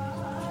body.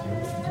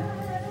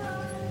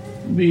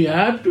 We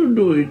have to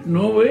do it,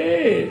 no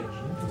way.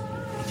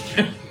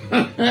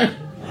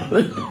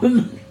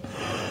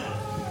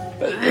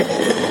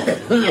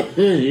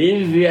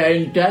 If we are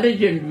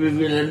intelligent, we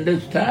will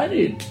understand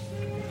it.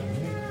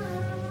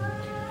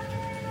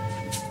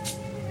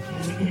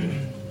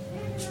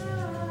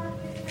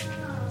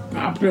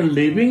 After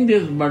leaving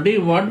this body,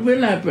 what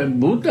will happen?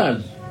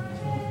 Bhutas,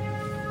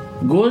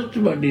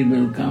 ghost body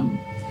will come.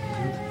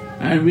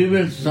 And we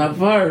will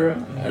suffer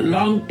a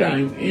long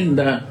time in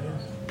the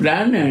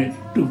planet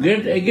to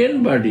get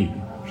again body.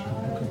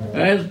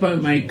 As per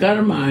my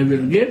karma, I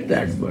will get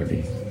that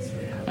body.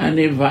 And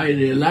if I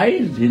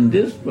realize in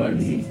this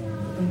body,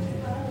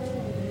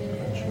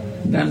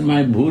 then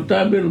my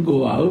bhuta will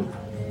go out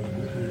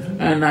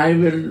and I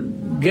will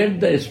get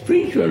the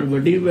spiritual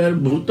body where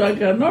bhuta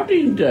cannot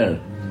enter.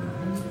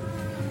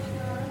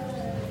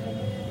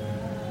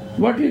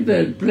 What is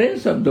the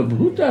place of the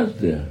bhutas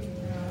there?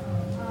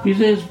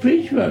 It's a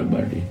spiritual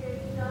body,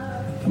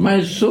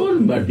 my soul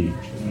body.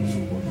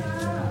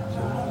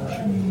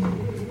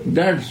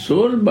 That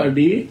soul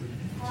body,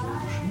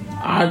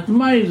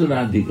 Atma is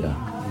Radhika.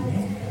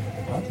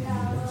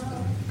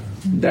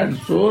 That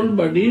soul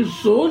body,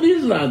 soul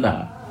is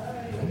Radha.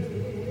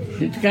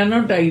 It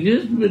cannot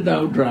exist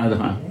without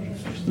Radha.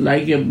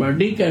 Like a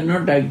body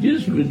cannot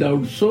exist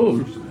without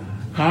soul.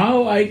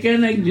 How I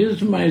can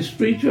exist my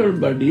spiritual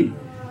body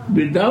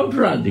without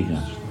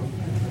Radhika?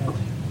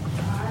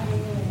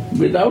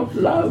 Without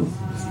love.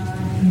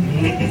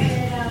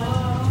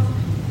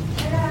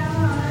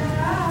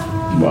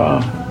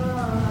 Wow.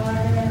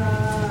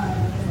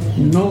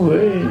 No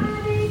way.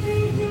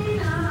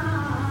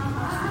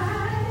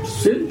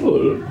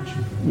 Simple.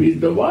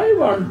 Why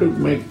want to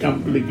make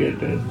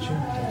complicated?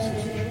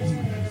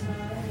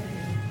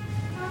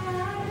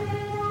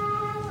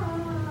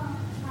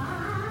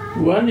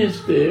 One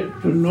stage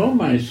to know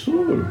my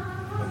soul,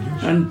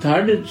 and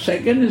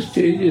second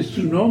stage is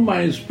to know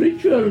my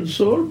spiritual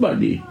soul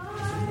body,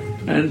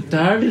 and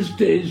third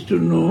stage to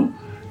know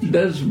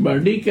this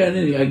body can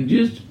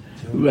exist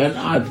when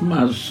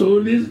Atma's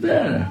soul is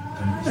there,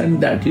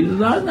 and that is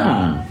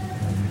Radha.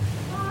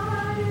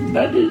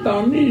 That is the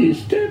only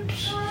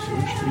steps.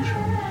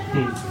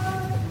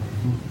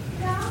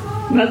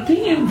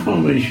 Nothing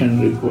information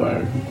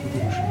required.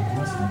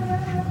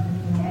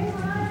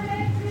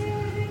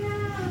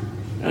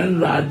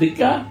 And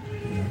Radhika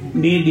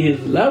need his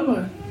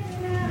lover.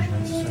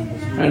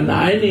 and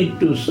I need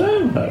to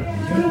serve her.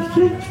 That's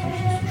it.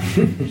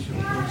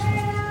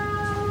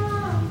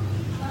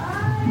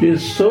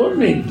 This soul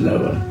needs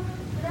lover.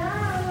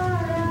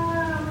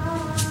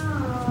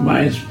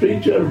 My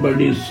spiritual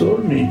body, soul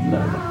needs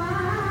lover.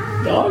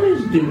 All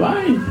is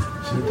divine.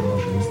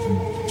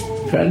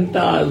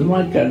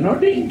 Phantasma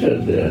cannot enter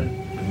there.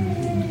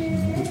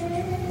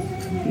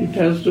 It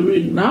has to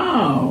be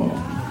now,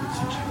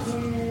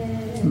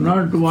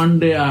 not one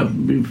day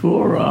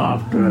before or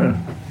after.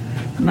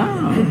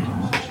 Now.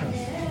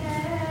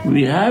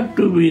 We have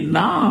to be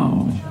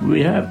now.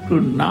 We have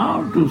to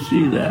now to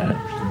see that.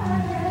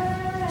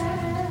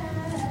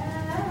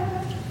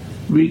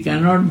 We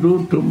cannot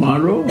do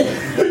tomorrow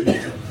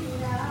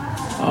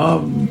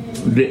or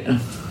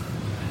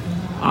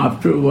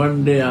after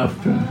one day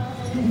after.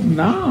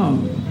 Now.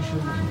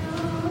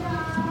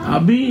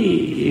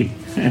 Abhi.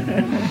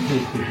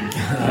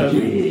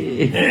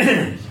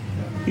 Abhi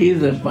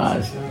is a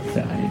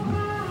pastime.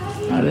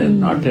 And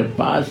not a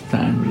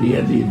pastime,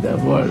 really the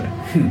word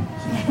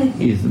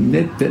is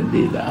Nitya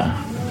Lila.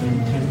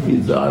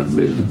 Is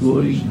always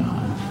going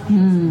on.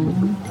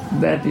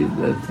 That is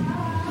the thing.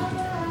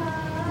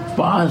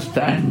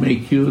 Pastime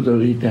make you though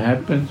it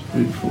happens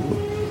before.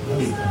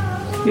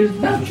 It's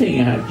nothing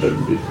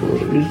happened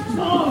before, it's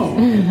now.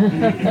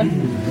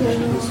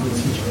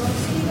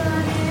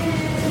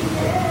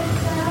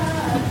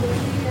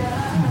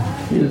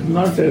 It's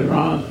not a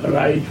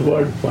right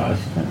word,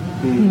 pastime.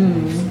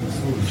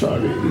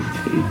 Sorry,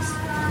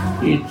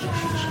 it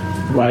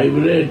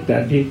vibrates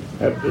that it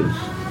happens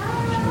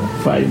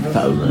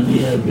 5,000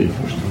 years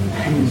before.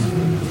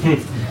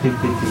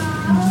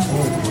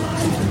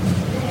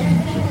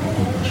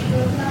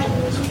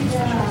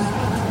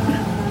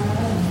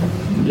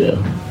 Yeah.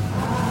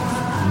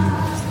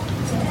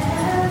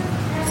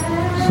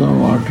 Some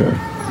water.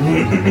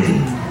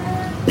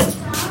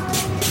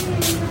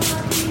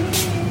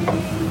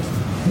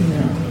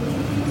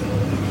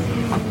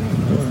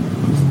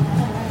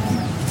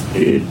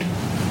 Eat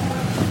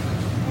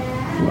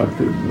what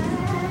to do.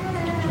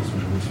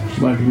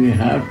 But we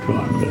have to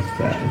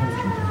understand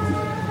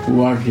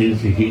what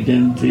is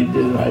hidden to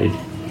the right.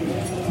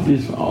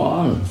 This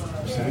all,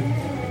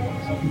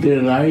 they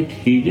write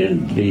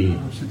hiddenly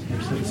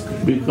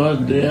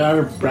because they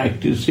are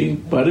practicing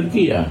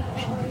Parakya.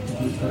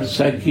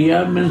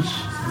 Sakya means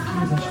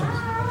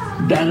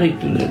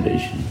direct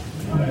relation.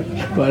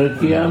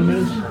 Parakya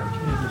means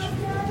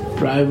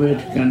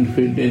private,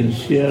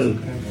 confidential.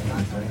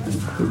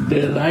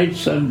 They write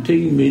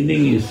something,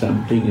 meaning is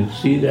something. You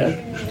see that?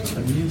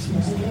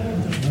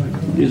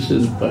 This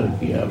is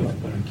Parakya.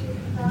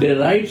 They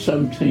write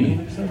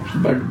something,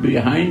 but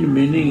behind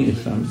meaning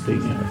is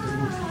something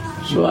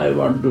else. So I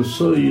want to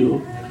show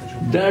you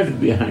that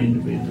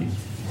behind meaning.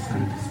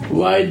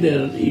 Why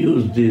they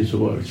use these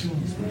words?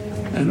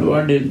 And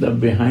what is the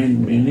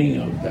behind meaning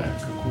of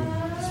that?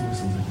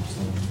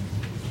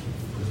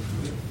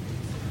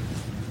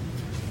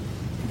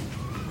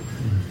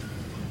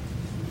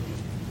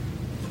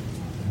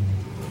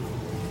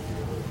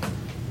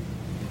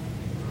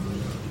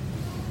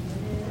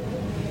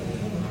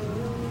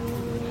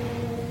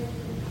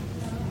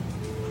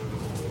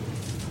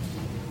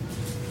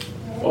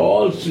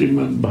 All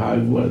Srimad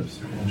Bhagavad,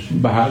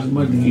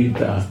 Bhagavad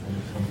Gita,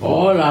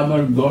 all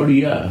our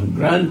Gaudiya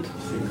Granth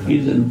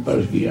is in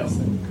Parakya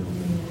mode.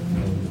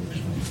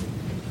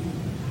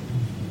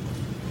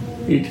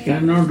 It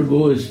cannot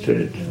go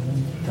straight.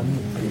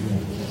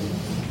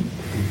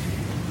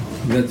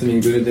 That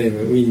means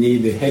Gurudev, we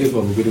need the help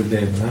of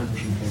Gurudev, huh?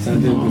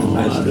 No, I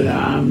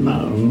am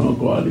no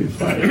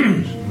qualified.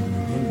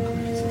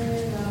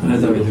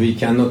 Otherwise we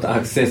cannot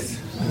access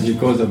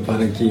because of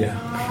Parakya.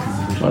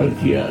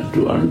 Parakya,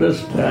 to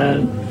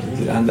understand.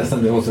 To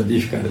understand is also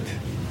difficult.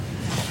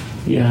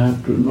 You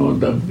have to know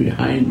the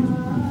behind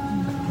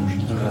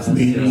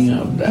meaning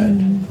of that.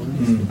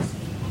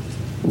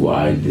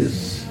 Why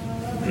this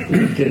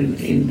written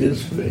in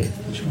this way?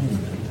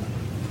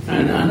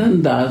 And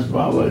Anandas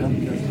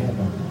Babaji,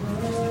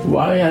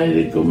 why I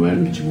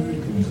recommend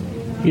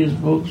his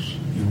books?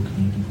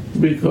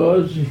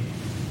 Because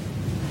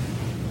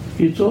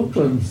it's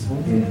open.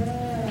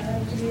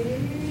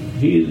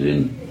 He is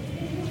in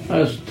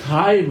a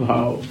sthai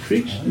bhav,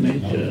 fixed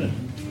nature.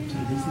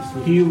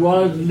 He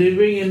was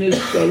living in his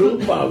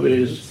Sarupa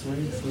ways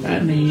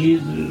and he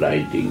is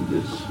writing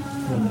this.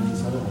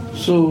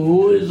 So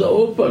who is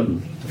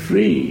open,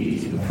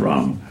 free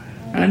from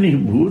any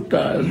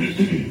bhutas,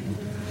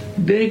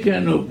 they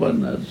can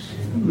open us.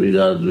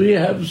 Because we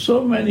have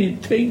so many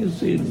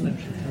things in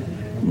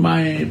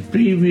my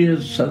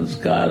previous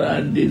sanskara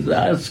and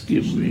desires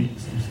give me.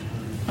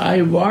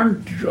 I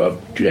want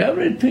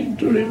everything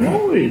to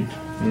remove it.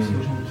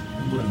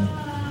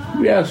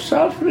 We are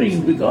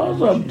suffering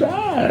because of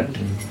that.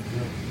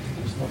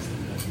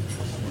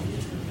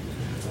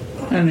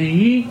 And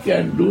he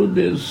can do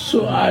this,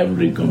 so I am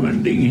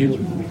recommending his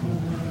book.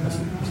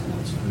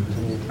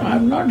 I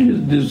am not his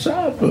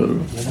disciple,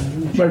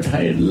 but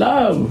I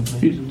love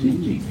his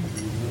teaching.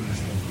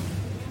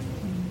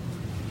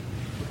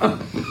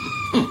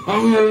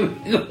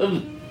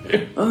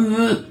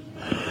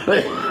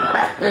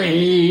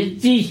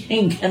 His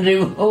teaching can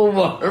remove all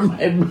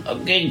my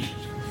blockages.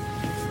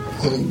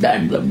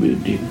 That's the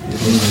beauty.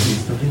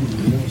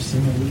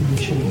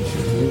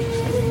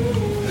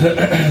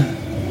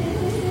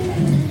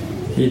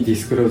 He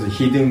discloses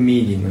hidden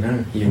meaning,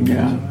 na?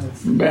 Yeah,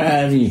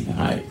 very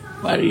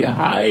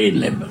high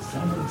level,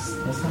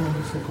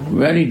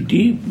 very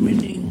deep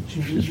meaning.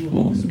 This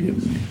poem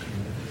gives me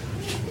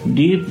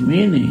deep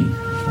meaning.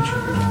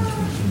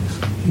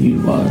 He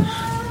was,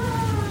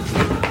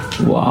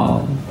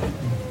 wow.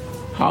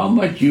 How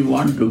much you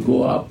want to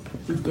go up,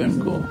 you can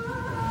go.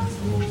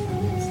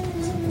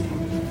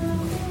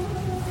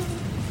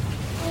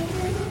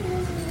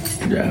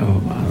 Jai Ho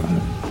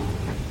Maharaj.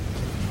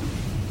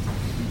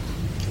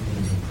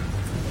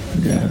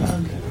 Jai Radha.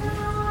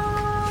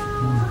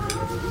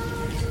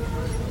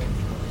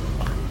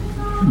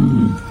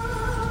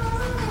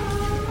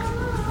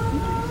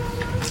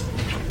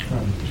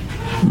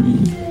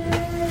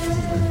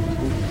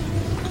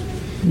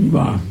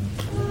 Wow.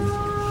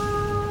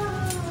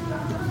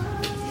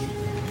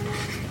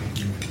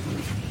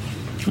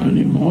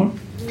 Any more?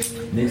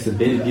 Next,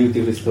 very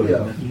beautiful story.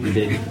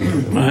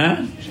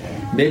 Huh?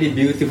 Very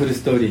beautiful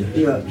story.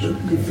 Yeah, to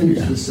finish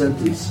the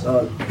sentence.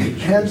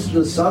 Hence,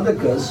 the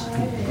sadhakas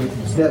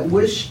that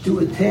wish to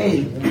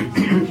attain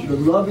the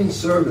loving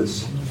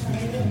service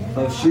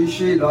of Sri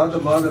Sri Radha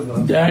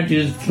Madhava. That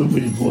is to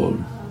be goal.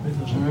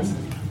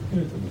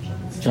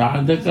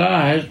 Sadhaka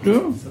has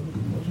to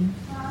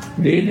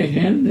read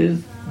again this.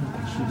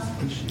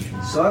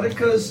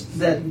 Sadhakas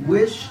that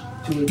wish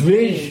to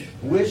attain.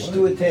 Wish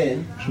to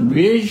attain.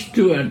 Wish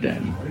to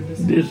attain.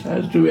 This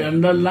has to be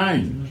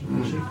underlined.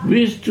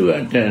 Wish to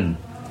attain.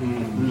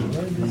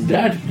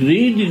 That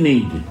greed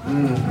need.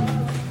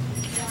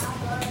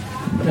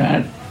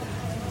 That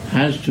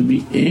has to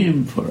be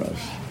aim for us.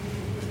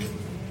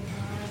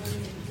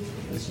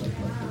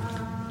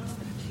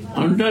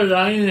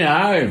 Underlying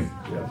high.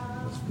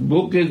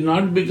 Book is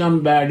not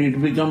become bad, it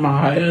become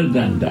higher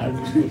than that.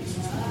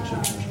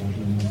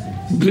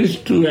 Wish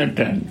to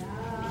attain.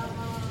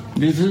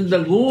 This is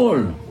the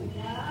goal.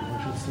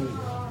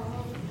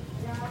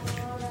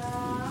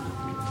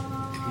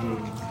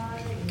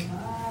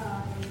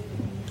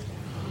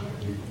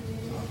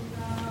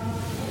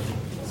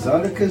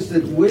 Sadhakas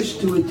that wish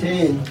to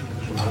attain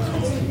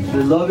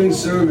the loving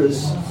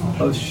service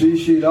of Sri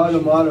Sri Radha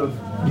Madhava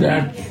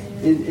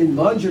in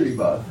Manjari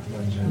Bhav.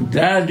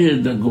 That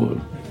is the goal.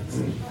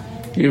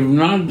 If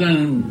not,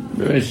 then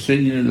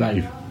wasting your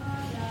life.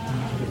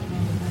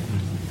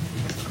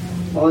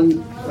 On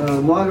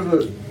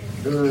Madhava,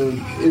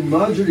 in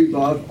Manjari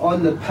Bhav,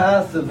 on the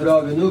path of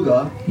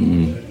Raganuga,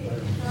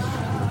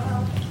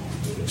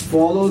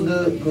 follow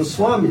the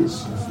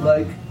Goswamis,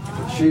 like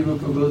Sri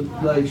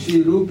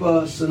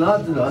Rupa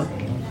Sanatana,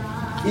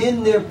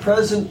 in their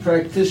present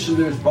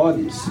practitioners'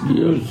 bodies.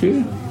 You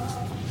see?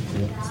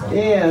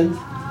 And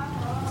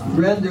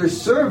render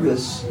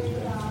service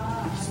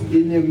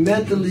in their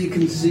mentally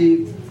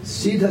conceived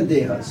Siddha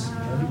Dehas,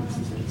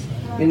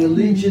 in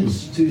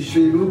allegiance to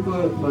Sri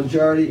Rupa,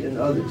 Manjari and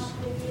others.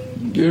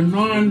 You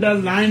know,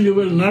 underline, you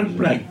will not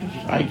practice,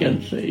 I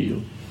can say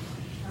you.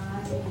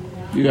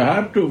 You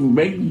have to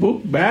make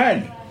book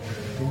bad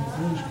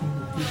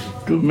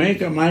to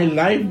make my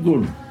life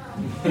good.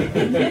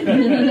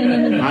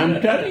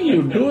 I'm telling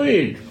you, do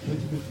it.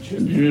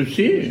 You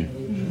see,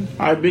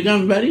 I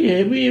become very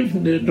heavy if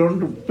they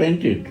don't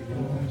paint it.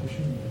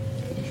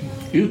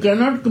 You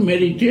cannot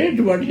meditate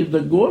what is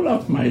the goal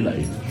of my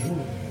life.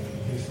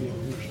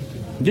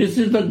 This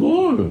is the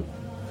goal.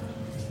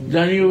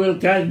 Then you will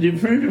catch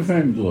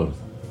different goals.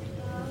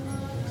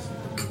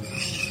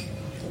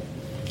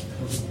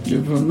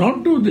 If you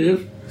not do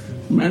this,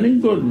 many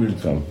goals will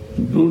come.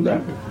 Do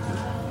that.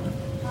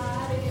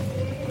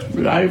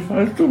 Life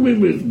has to be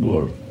with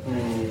goal.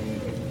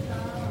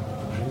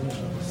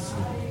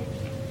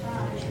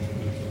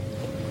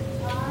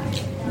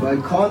 By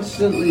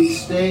constantly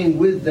staying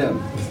with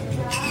them,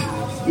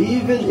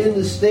 even in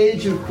the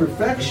stage of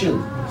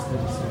perfection,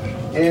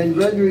 and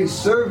rendering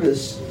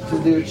service to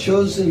their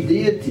chosen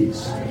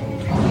deities,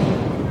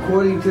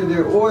 according to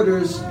their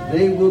orders,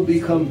 they will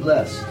become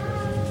blessed.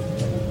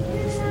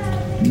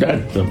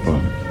 That's the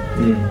point.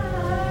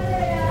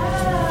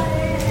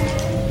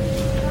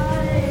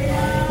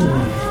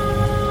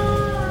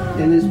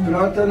 In his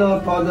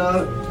Pratana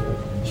Pada,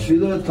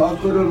 Srila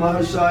Thakura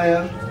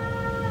Mahashaya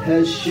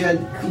has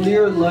shed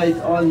clear light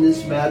on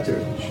this matter.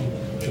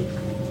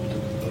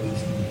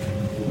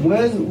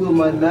 When will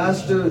my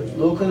master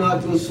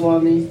Lokanath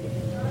Goswami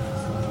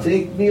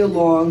take me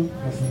along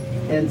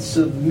and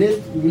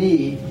submit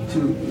me to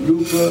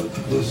Rupa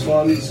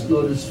Goswami's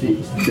lotus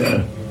feet?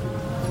 Yeah.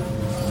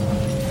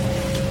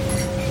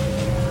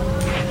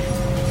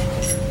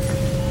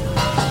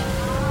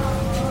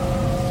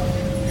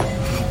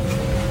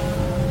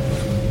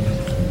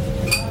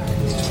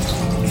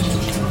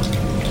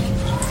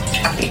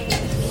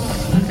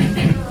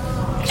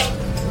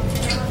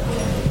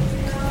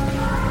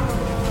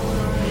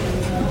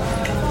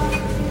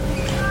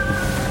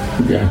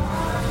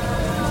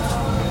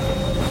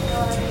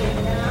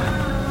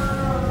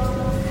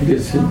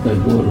 This is the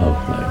goal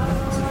of life.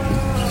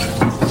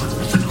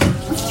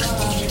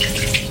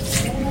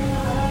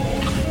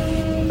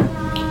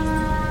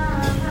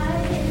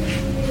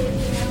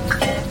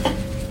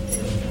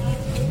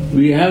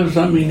 We have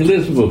some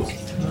English books.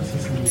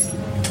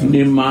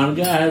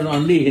 Nimmarga has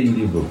only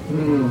Hindi book.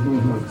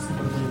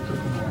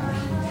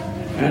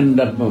 And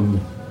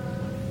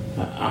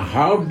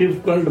how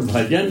difficult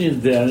bhajan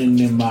is there in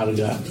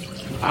Nimmarga,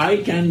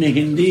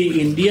 Hindi,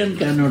 Indian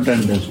cannot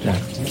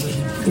understand.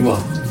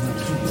 Wow.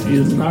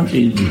 It's not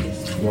easy.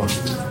 Wow.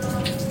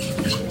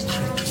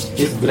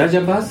 Is Braja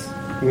Bas,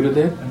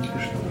 Gurudev?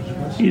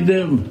 Is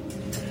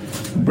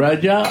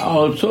Braja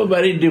also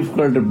very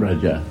difficult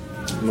Braja.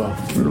 Wow.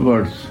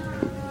 Words.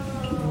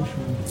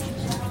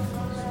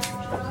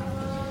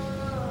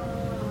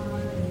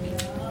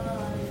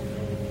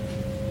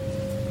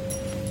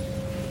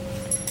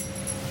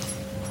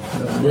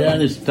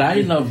 Their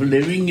style of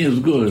living is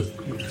good,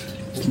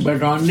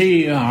 but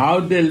only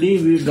how they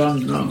live we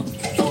don't know.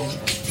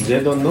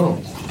 They don't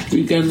know.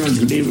 We cannot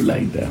live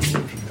like that.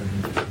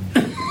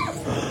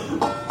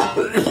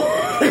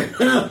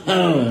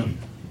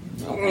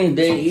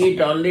 They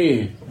eat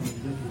only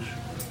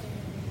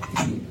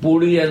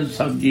puri and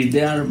sabji.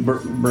 They are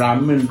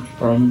Brahmins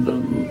from the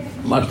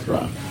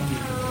Mathura.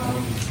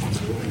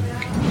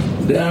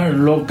 They are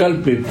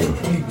local people.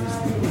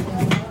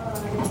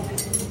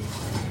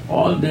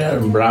 All they are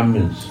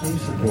Brahmins,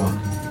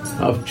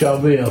 of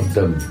Chaube of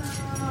them.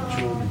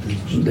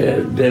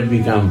 They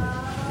become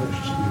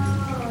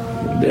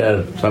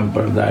their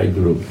Sampradaya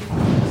group.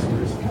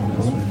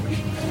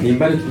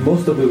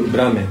 Most of the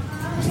Brahmin.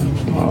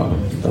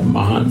 The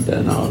Mahanta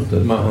and all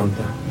that.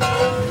 Mahanta.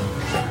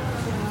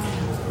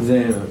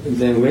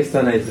 Then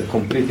Westerner is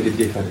completely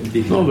different.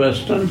 No,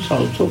 Westerns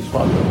also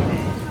follow,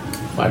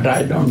 but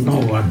I don't know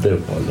what they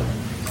follow.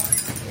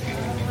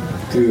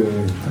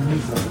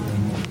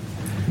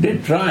 They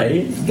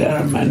try. There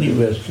are many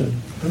Western.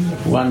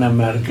 One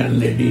American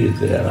lady is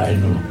there, I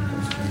know.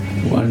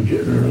 One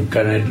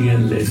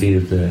Canadian lady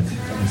is there.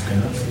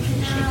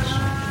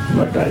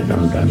 But I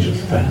don't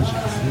understand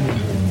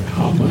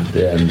how much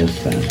they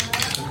understand.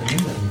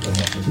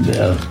 They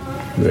are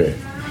great.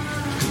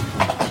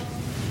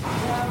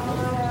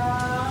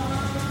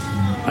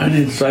 And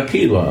it's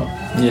Sakhi Bhav.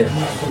 Yes.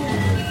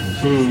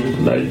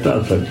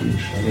 Lalita Sakhi.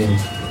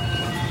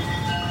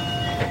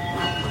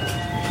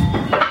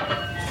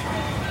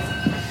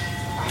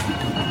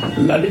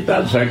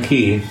 Lalita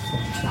Sakhi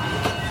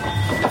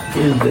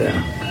is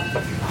there.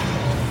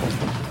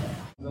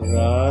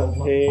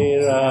 Radhe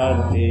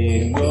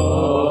Radhe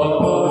Go